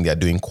have, I think they are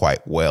doing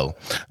quite well.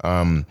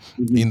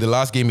 In the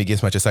last game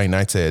against Manchester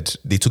United,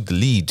 they took the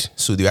lead,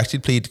 so they actually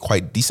played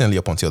quite decently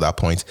up until that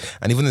point.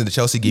 And even in the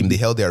Chelsea game, they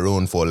held their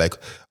own for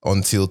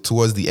until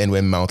towards the end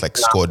when Mount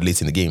scored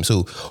late in the game.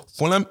 So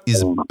Fulham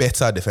is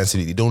better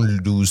defensively. They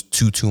don't lose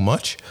too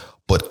much,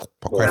 but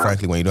quite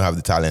frankly, when you don't have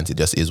the talent, it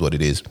just is what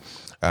it is.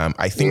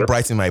 I think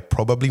Brighton might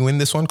probably win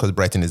this one because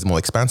Brighton is more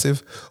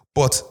expansive,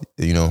 but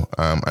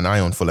an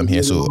eye on Fulham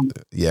here. So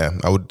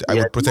I would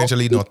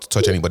potentially not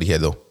touch anybody here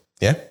though.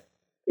 Yeah,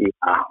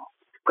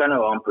 kind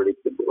of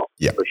unpredictable.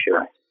 Yeah, for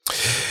sure.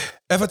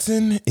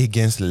 Everton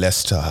against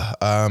Leicester.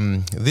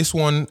 This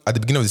one at the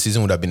beginning of the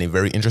season would have been a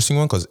very interesting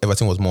one because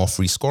Everton was more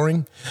free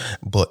scoring,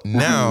 but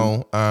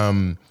now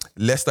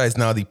Leicester is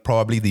now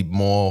probably the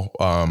more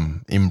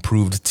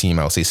improved team,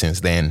 I'll say, since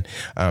then.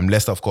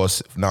 Leicester, of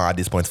course, now at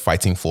this point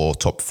fighting for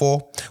top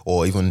 4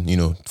 or even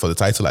for the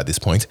title at this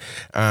point.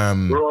 Bro,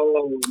 I'm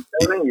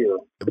telling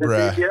you,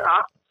 they're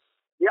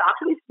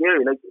actually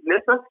scary. Like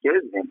Leicester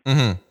scares me.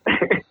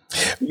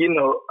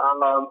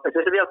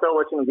 Especially after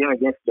watching the game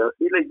against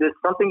Chelsea, like there's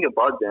something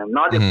about them.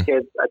 Now they've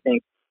kept, I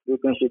think, you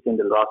can shoot in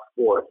the last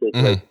 4. So it's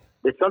like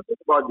there's something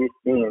about these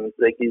teams.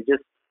 Like it's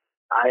just,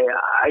 I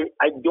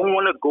don't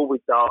want to go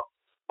without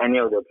any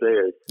of the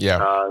players.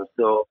 Yeah.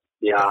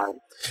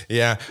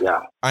 Yeah.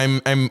 I'm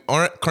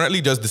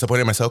currently just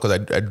disappointed myself because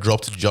I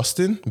dropped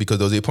Justin because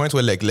there was a point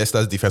where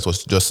Leicester's defense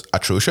was just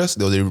atrocious.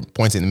 There was a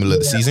point in the middle of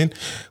the season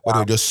where they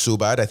were just so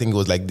bad. I think it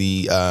was like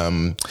the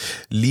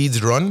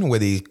Leeds run where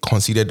they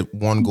conceded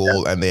 1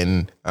 goal and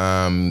then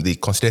they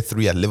conceded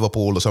 3 at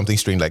Liverpool or something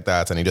strange like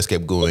that, and they just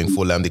kept going.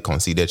 Fulham they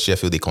conceded,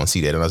 Sheffield they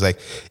conceded, and I was like,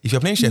 if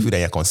you're playing Sheffield and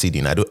you're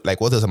conceding, I don't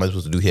what else am I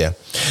supposed to do here?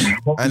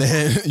 And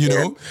then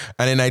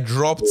and then I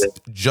dropped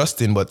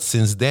Justin, but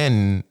since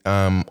then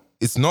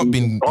it's not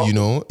been,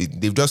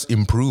 they've just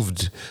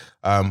improved.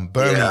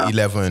 Burnley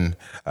 11,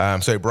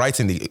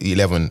 Brighton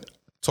 11,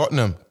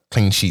 Tottenham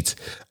clean sheet,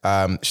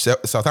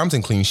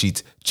 Southampton clean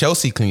sheet,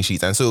 Chelsea clean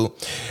sheet, and so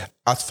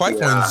at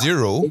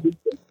 5.0,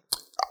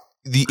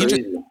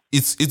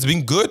 it's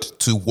been good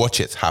to watch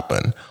it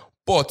happen.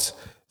 But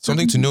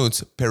something to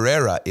note,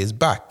 Pereira is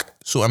back,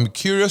 so I'm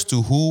curious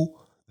to who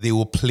they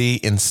will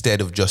play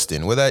instead of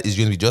Justin, whether it's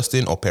going to be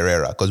Justin or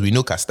Pereira, because we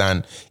know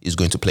Castan is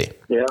going to play.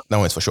 Yeah, that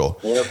one's for sure.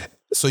 Yep.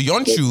 So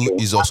Yonchu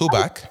is also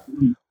back.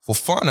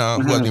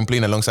 Fofana, who has been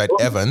playing alongside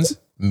Evans,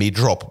 may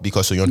drop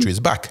because Yonchu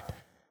is back.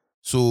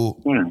 So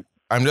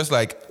I'm just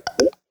like,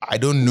 I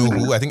don't know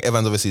who. I think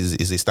Evans obviously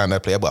is a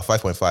standard player, but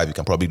at 5.5, you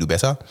can probably do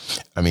better.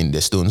 I mean,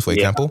 the Stones, for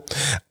example.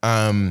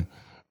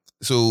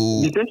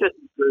 So it's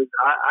interesting because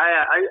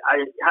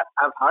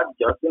I've had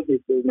Justin. He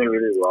plays me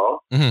really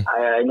well.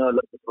 I know a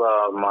lot of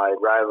my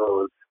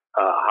rivals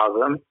have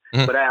him,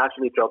 but I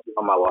actually dropped him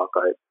on my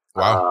wildcard.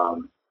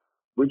 Wow.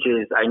 Which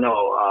is, I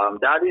know,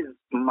 that is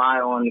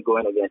my own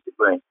going against the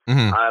grain.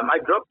 I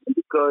dropped him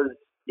because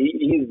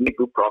he's made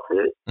good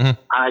profit. And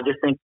I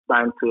just think it's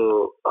time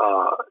to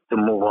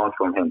move on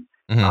from him.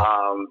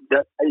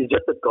 It's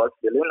just a gut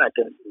feeling. I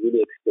can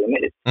really explain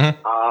it.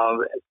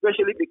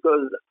 Especially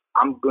because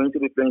I'm going to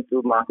be playing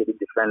 2 Man City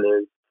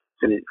defenders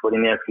for the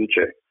near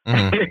future.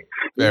 That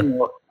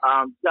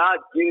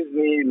gives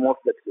me more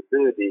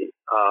flexibility.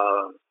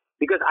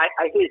 Because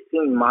I hate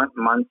seeing Man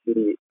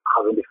City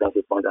having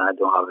defensive points and I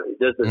don't have it. It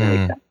just doesn't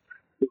make sense.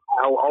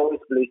 I'll always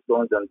play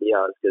Stones on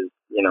Diaz because,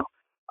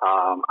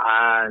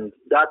 and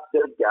that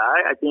third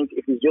guy, I think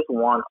if it's just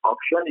one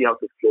option, you have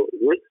to float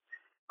with.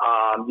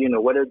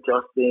 Whether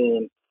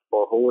Justin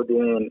or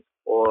Holding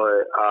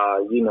or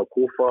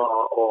Kufa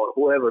or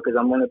whoever, because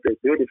I'm going to play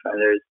 3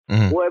 defenders.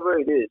 Whoever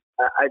it is,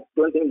 I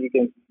don't think you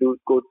can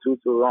go too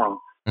wrong.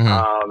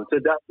 So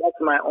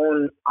that's my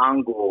own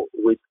angle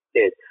with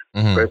it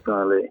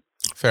personally.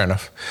 Fair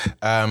enough.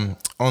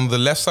 On the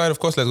left side, of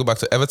course, let's go back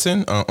to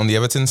Everton. On the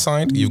Everton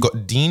side, you've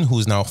got Dean,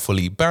 who's now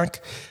fully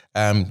back.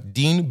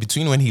 Dean,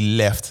 between when he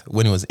left,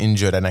 when he was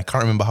injured, and I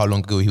can't remember how long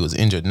ago he was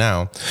injured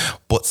now,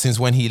 but since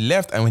when he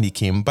left and when he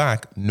came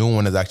back, no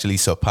one has actually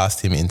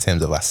surpassed him in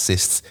terms of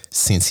assists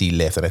since he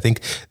left. And I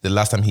think the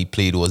last time he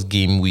played was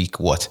game week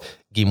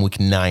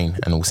 9.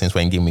 And since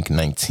we're in game week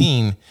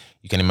 19,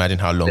 you can imagine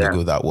how long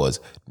ago that was.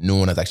 No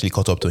one has actually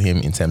caught up to him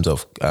in terms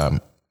of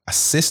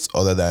assists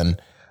other than,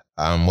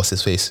 what's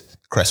his face?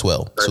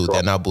 Cresswell. So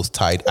they're now both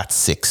tied at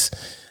 6.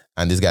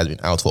 And this guy's been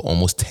out for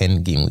almost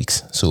 10 game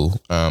weeks. So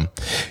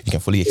you can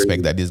fully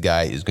expect that this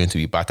guy is going to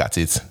be back at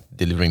it,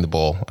 delivering the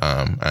ball.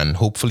 And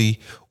hopefully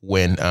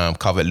when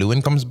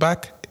Calvert-Lewin comes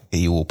back,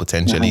 he will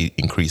potentially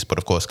increase. But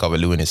of course,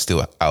 Calvert-Lewin is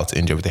still out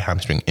injured with a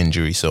hamstring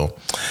injury. So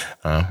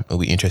it'll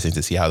be interesting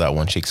to see how that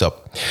one shakes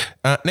up.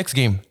 Next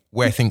game,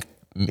 where I think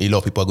a lot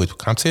of people are going to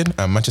captain,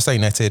 Manchester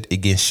United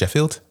against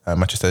Sheffield.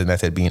 Manchester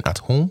United being at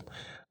home.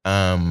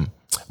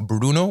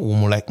 Bruno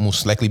will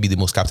most likely be the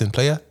most captain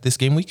player this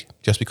game week,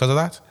 just because of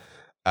that.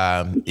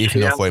 If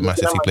not for a Man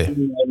City player.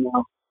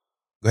 Go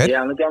ahead.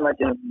 Yeah, I'm looking at my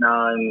team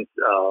now, and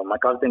my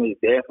captain is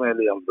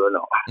definitely on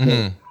Bruno.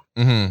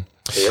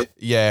 Yep.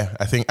 Yeah,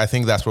 I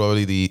think that's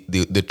probably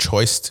the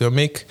choice to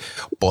make.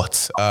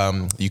 But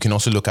you can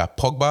also look at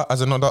Pogba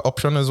as another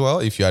option as well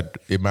if you had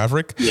a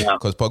Maverick,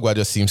 because Pogba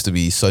just seems to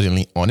be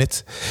suddenly on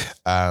it.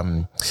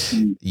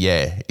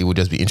 Yeah, it would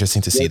just be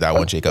interesting to see that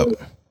one shake up.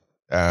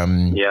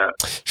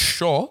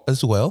 Shaw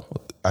as well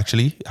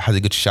actually has a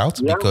good shout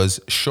because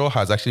Shaw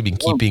has actually been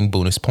keeping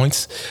bonus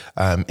points.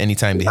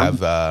 Anytime they have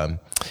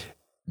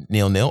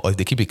 0-0, or if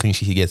they keep a clean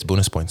sheet, he gets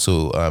bonus points.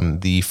 So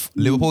the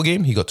Liverpool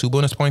game, he got 2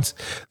 bonus points.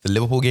 The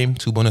Liverpool game,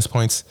 2 bonus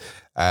points.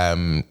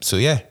 So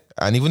yeah,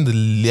 and even the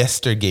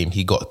Leicester game,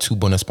 he got 2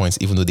 bonus points,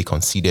 even though they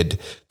conceded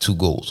 2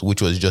 goals,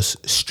 which was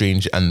just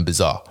strange and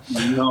bizarre.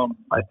 No,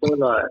 I thought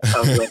that. I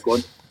was like,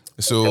 what?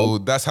 So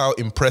that's how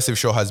impressive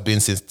Shaw has been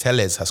since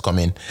Telles has come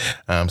in.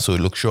 So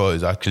look, Shaw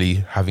is actually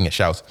having a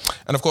shout.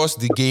 And of course,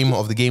 the game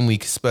of the game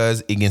week,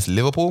 Spurs against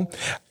Liverpool.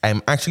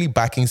 I'm actually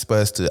backing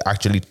Spurs to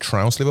actually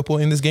trounce Liverpool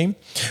in this game.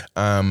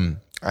 I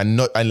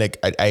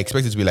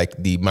expect it to be like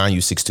the Man U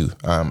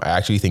 6-2. I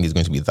actually think it's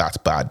going to be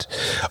that bad.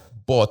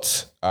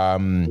 But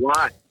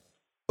why?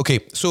 Okay,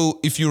 so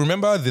if you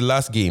remember the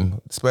last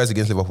game, Spurs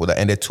against Liverpool, that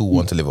ended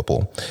 2-1 to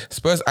Liverpool,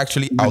 Spurs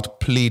actually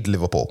outplayed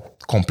Liverpool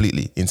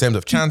completely in terms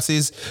of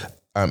chances,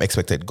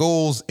 expected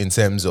goals, in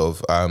terms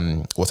of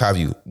what have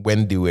you,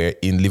 when they were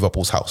in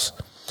Liverpool's house.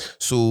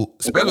 So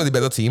Spurs were the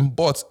better team,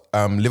 but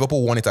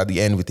Liverpool won it at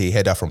the end with a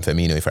header from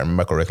Firmino, if I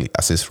remember correctly,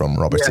 assist from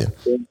Robertson.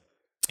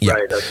 Yeah.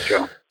 Right, that's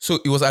true. So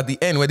it was at the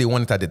end where they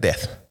won it at the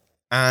death.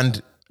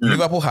 And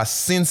Liverpool has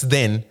since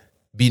then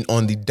been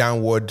on the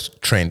downward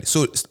trend.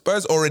 So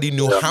Spurs already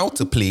know how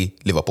to play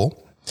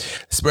Liverpool.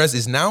 Spurs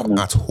is now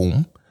at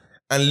home,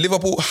 and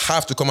Liverpool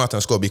have to come out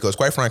and score because,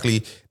 quite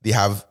frankly, they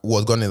have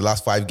gone in the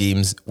last 5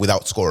 games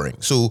without scoring.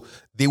 So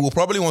they will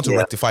probably want to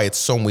rectify it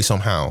some way,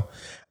 somehow.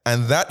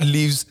 And that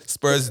leaves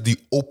Spurs the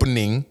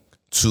opening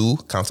to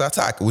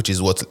counter-attack, which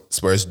is what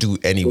Spurs do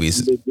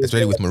anyways,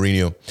 especially with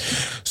Mourinho.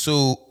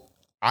 So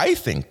I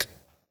think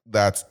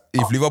that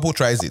if Liverpool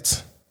tries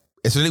it,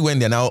 especially when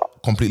they're now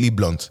completely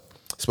blunt,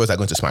 Spurs are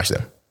going to smash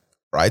them,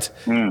 right?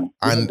 And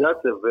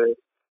that's a very,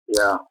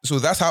 so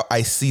that's how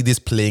I see this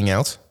playing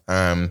out.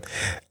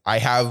 I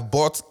have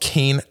bought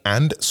Kane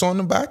and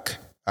Son back.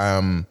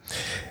 I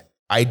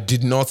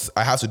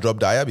have to drop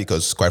Dyer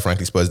because, quite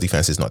frankly, Spurs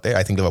defense is not there.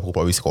 I think Liverpool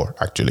probably score,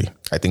 actually.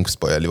 I think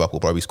Liverpool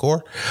probably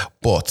score,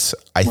 but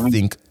I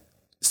think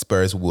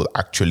Spurs will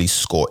actually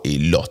score a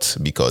lot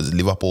because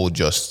Liverpool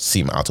just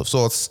seem out of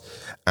sorts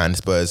and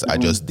Spurs are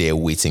just there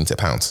waiting to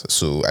pounce.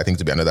 So I think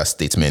it'll be another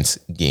statement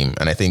game.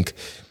 And I think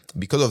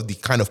because of the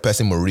kind of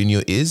person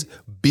Mourinho is,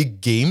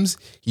 big games,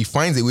 he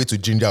finds a way to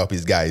ginger up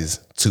his guys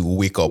to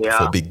wake up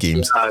for big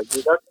games. Yeah, that's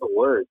the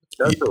word.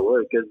 That's the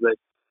word. Because,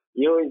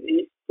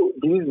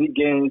 these big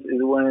games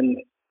is when,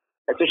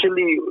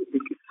 especially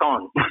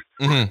Son.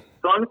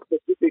 Son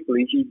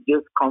specifically, he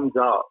just comes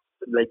out.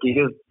 Like, he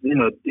just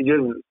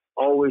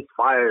always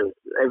fires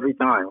every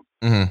time.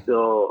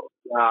 So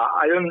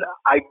I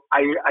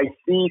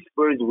see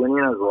Spurs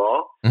winning as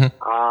well.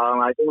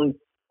 I don't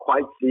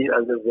quite see it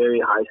as a very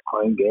high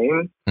scoring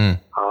game.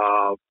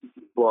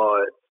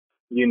 But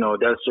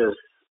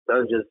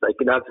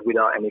that's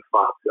without any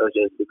facts. That's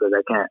just because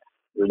I can't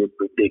really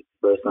predict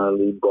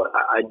personally. But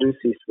I do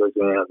see Spurs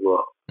winning as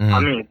well. I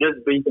mean,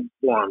 just based on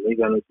form, if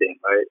anything,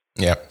 right?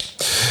 Yeah.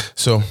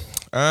 So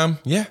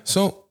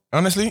So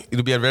honestly,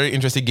 it'll be a very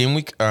interesting game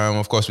week.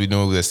 Of course, we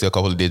know there's still a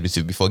couple of days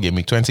before game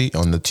week 20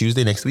 on the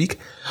Tuesday next week.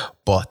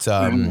 But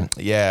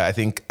I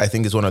think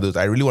it's one of those.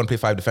 I really want to play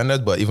 5 defenders,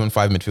 but even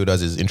 5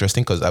 midfielders is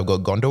interesting because I've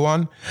got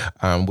Gundogan.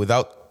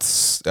 Without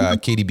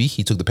KDB,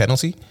 he took the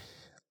penalty.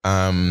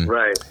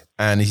 Right.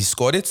 And he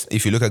scored it.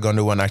 If you look at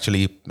Gundogan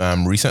actually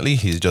recently,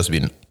 he's just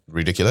been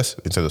ridiculous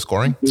in terms of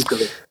scoring.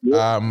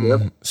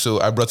 So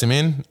I brought him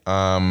in.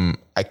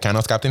 I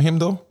cannot captain him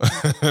though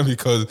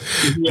because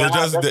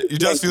it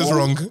just feels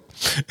wrong.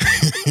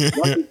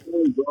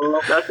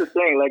 That's the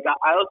thing. Like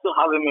I also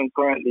have him in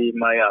currently in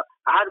my.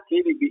 I had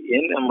KDB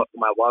in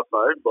my wild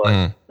card, but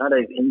now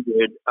that he's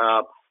injured,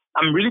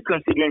 I'm really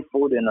considering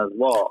Foden as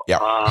well. Yeah.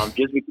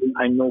 Just because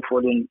I know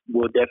Foden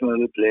will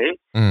definitely play,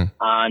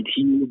 and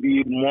he will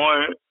be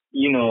more.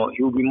 He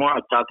will be more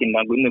attacking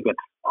than Gundogan.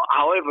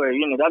 However,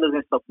 that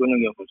doesn't stop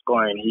Gundogan from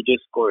scoring. He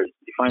just scores.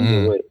 He finds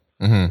a way.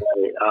 Right?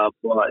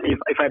 But if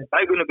I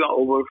buy Gundogan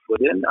over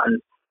Foden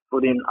and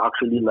Foden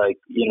actually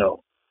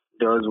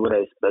does what I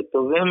expect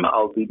of him,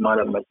 I'll be mad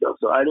at myself.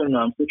 So I don't know.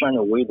 I'm still trying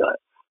to weigh that.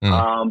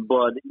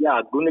 But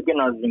yeah, Gundogan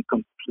has been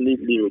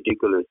completely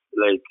ridiculous.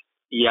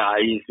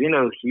 He's been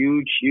a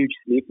huge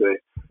sleeper.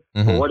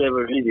 For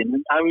whatever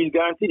reason. I mean,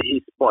 guaranteed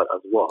his spot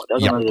as well.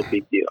 That's another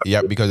big deal.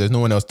 Yeah, because there's no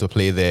one else to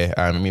play there.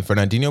 I mean,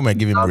 Fernandinho might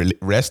give him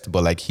rest,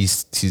 but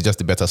he's just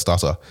the better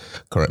starter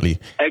currently.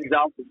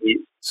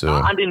 Exactly. So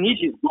and the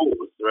niche is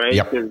goals, right?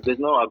 Because there's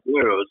no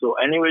Aguero. So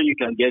anywhere you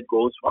can get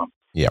goals from,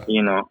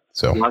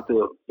 so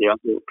you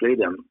have to play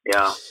them.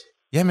 Yeah.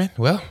 Yeah, man.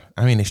 Well,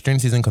 I mean, the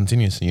strange season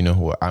continues.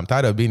 I'm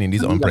tired of being in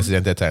these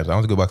unprecedented times. I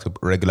want to go back to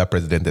regular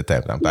precedented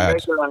times.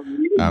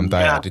 I'm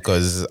tired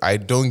because I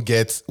don't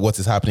get what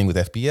is happening with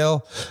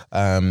FPL.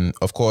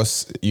 Of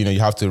course, you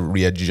have to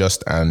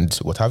readjust and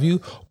what have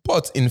you.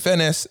 But in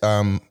fairness,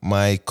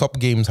 my cup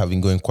games have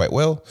been going quite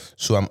well.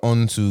 So I'm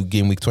on to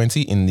game week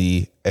 20 in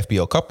the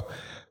FPL Cup.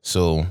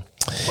 So.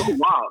 Oh,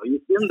 wow. You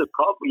in the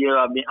cup? You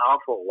have been out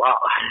for a while.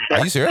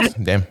 Are you serious?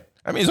 Damn.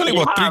 I mean, it's only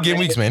about 3 game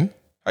weeks, man.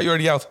 Are you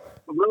already out?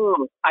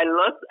 Bro, I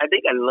lost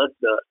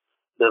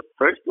the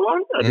first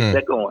one or the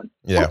second one.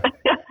 Yeah.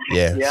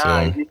 Yeah. Yeah,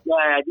 I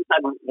just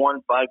had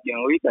one bad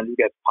game week and you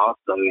get passed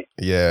on me.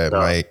 Yeah,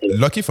 so,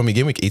 lucky for me,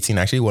 game week 18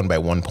 actually won by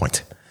 1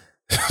 point.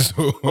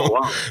 So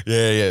wow.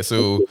 Yeah.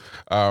 So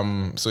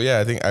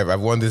I think I've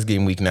won this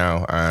game week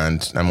now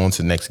and I'm on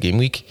to the next game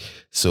week.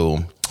 So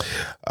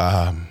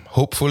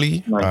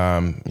hopefully,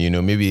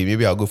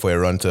 maybe I'll go for a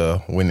run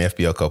to win the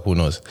FPL Cup. Who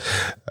knows?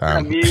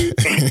 I'll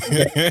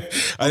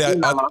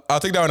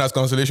take that one as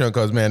consolation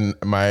because, man,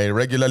 my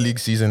regular league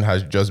season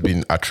has just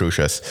been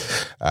atrocious.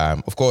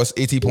 Of course,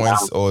 80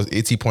 points or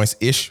 80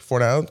 points-ish for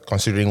now,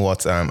 considering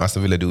what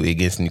Aston Villa do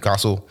against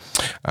Newcastle,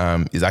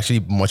 is actually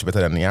much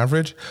better than the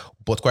average.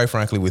 But quite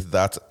frankly, with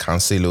that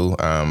Cancelo,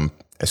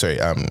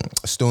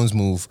 Stones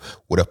move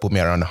would have put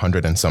me around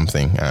 100 and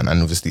something. And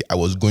obviously, I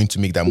was going to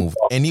make that move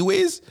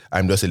anyways.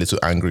 I'm just a little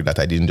angry that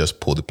I didn't just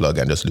pull the plug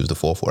and just lose the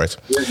 4 for it.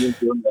 Yeah,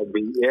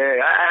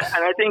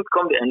 and I think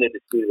come the end of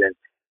the season,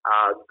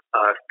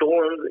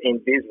 Stones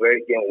in this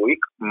very game week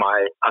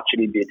might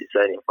actually be a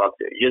deciding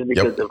factor just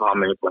because of how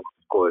many points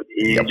he scored.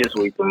 It's just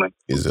way too much.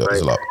 It's a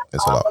lot.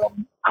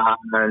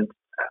 And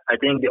I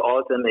think the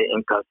alternate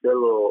in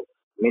Cancelo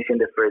missing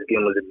the first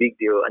game was a big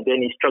deal. And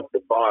then he struck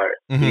the bar,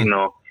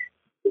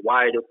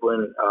 wide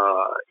open,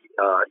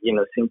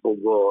 simple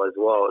goal as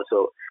well.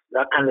 So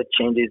that kind of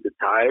changes the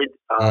tide.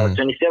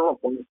 27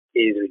 points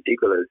is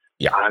ridiculous.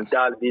 Yeah. And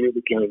that really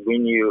can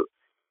win you,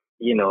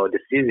 the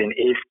season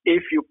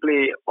if you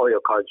play all your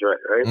cards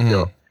right?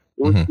 So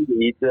we'll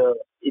see.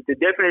 It's a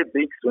definite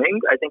big swing.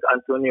 I think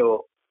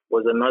Antonio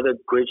was another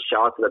great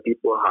shot that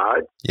people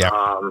had. Yeah.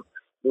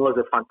 It was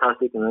a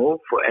fantastic move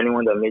for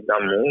anyone that made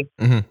that move.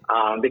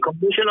 The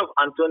combination of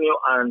Antonio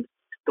and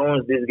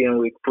Stones this game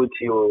week puts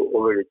you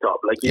over the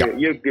top.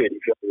 You're good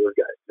if you're those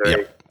guys, right?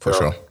 Yeah, for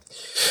sure.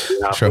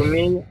 Yeah, for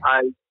me,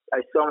 I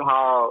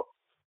somehow,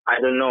 I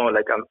don't know,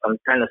 I'm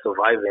kind of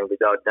surviving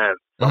without them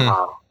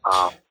somehow.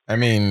 I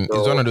mean,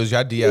 it's one of those, you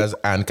had Diaz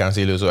and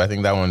Cancelo, so I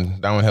think that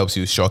one helps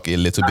you shock a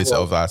little bit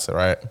of that,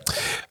 right?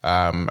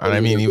 And I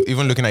mean,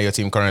 even looking at your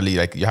team currently,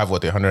 you have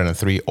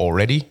 103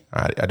 already.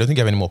 I don't think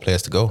you have any more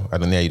players to go. I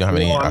don't think you don't have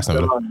any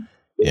Arsenal.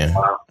 Yeah.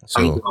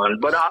 So,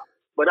 but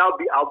I'll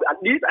be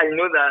at least I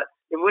know that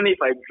even if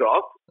I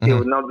drop, it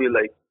would not be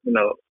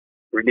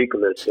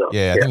ridiculous. So,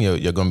 I think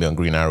you're going to be on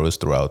green arrows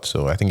throughout.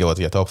 So I think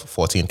you're top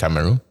 14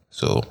 Cameroon.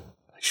 So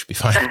should be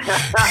fine.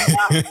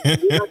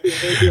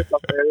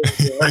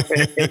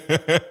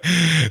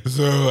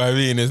 So I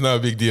mean, it's not a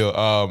big deal.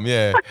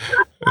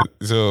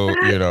 So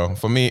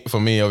for me,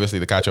 obviously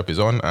the catch up is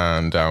on,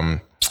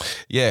 and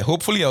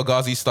hopefully El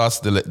Ghazi starts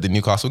the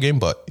Newcastle game,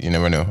 but you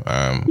never know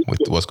with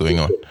what's going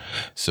on.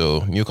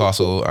 So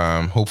Newcastle,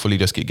 hopefully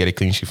just get a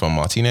clean sheet from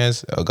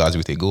Martinez, El Ghazi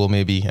with a goal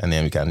maybe, and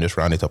then we can just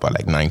round it up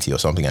at 90 or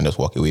something and just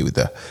walk away with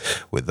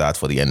that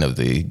for the end of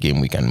the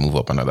game. We can move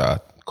up another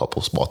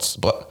couple spots.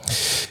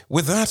 But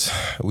with that,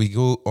 we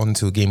go on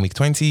to game week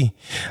 20,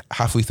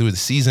 halfway through the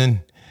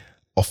season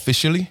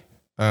officially.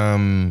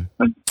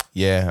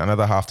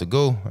 Another half to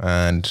go,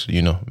 and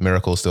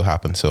miracles still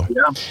happen. So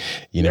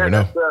you never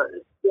know. It's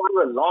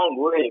a long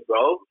way,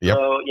 bro. Yep.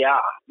 So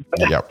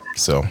Yep.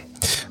 So all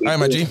right,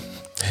 my G.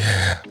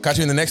 Catch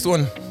you in the next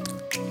one.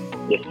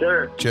 Yes,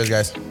 sir. Cheers,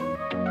 guys.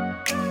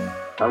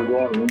 I'm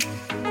going.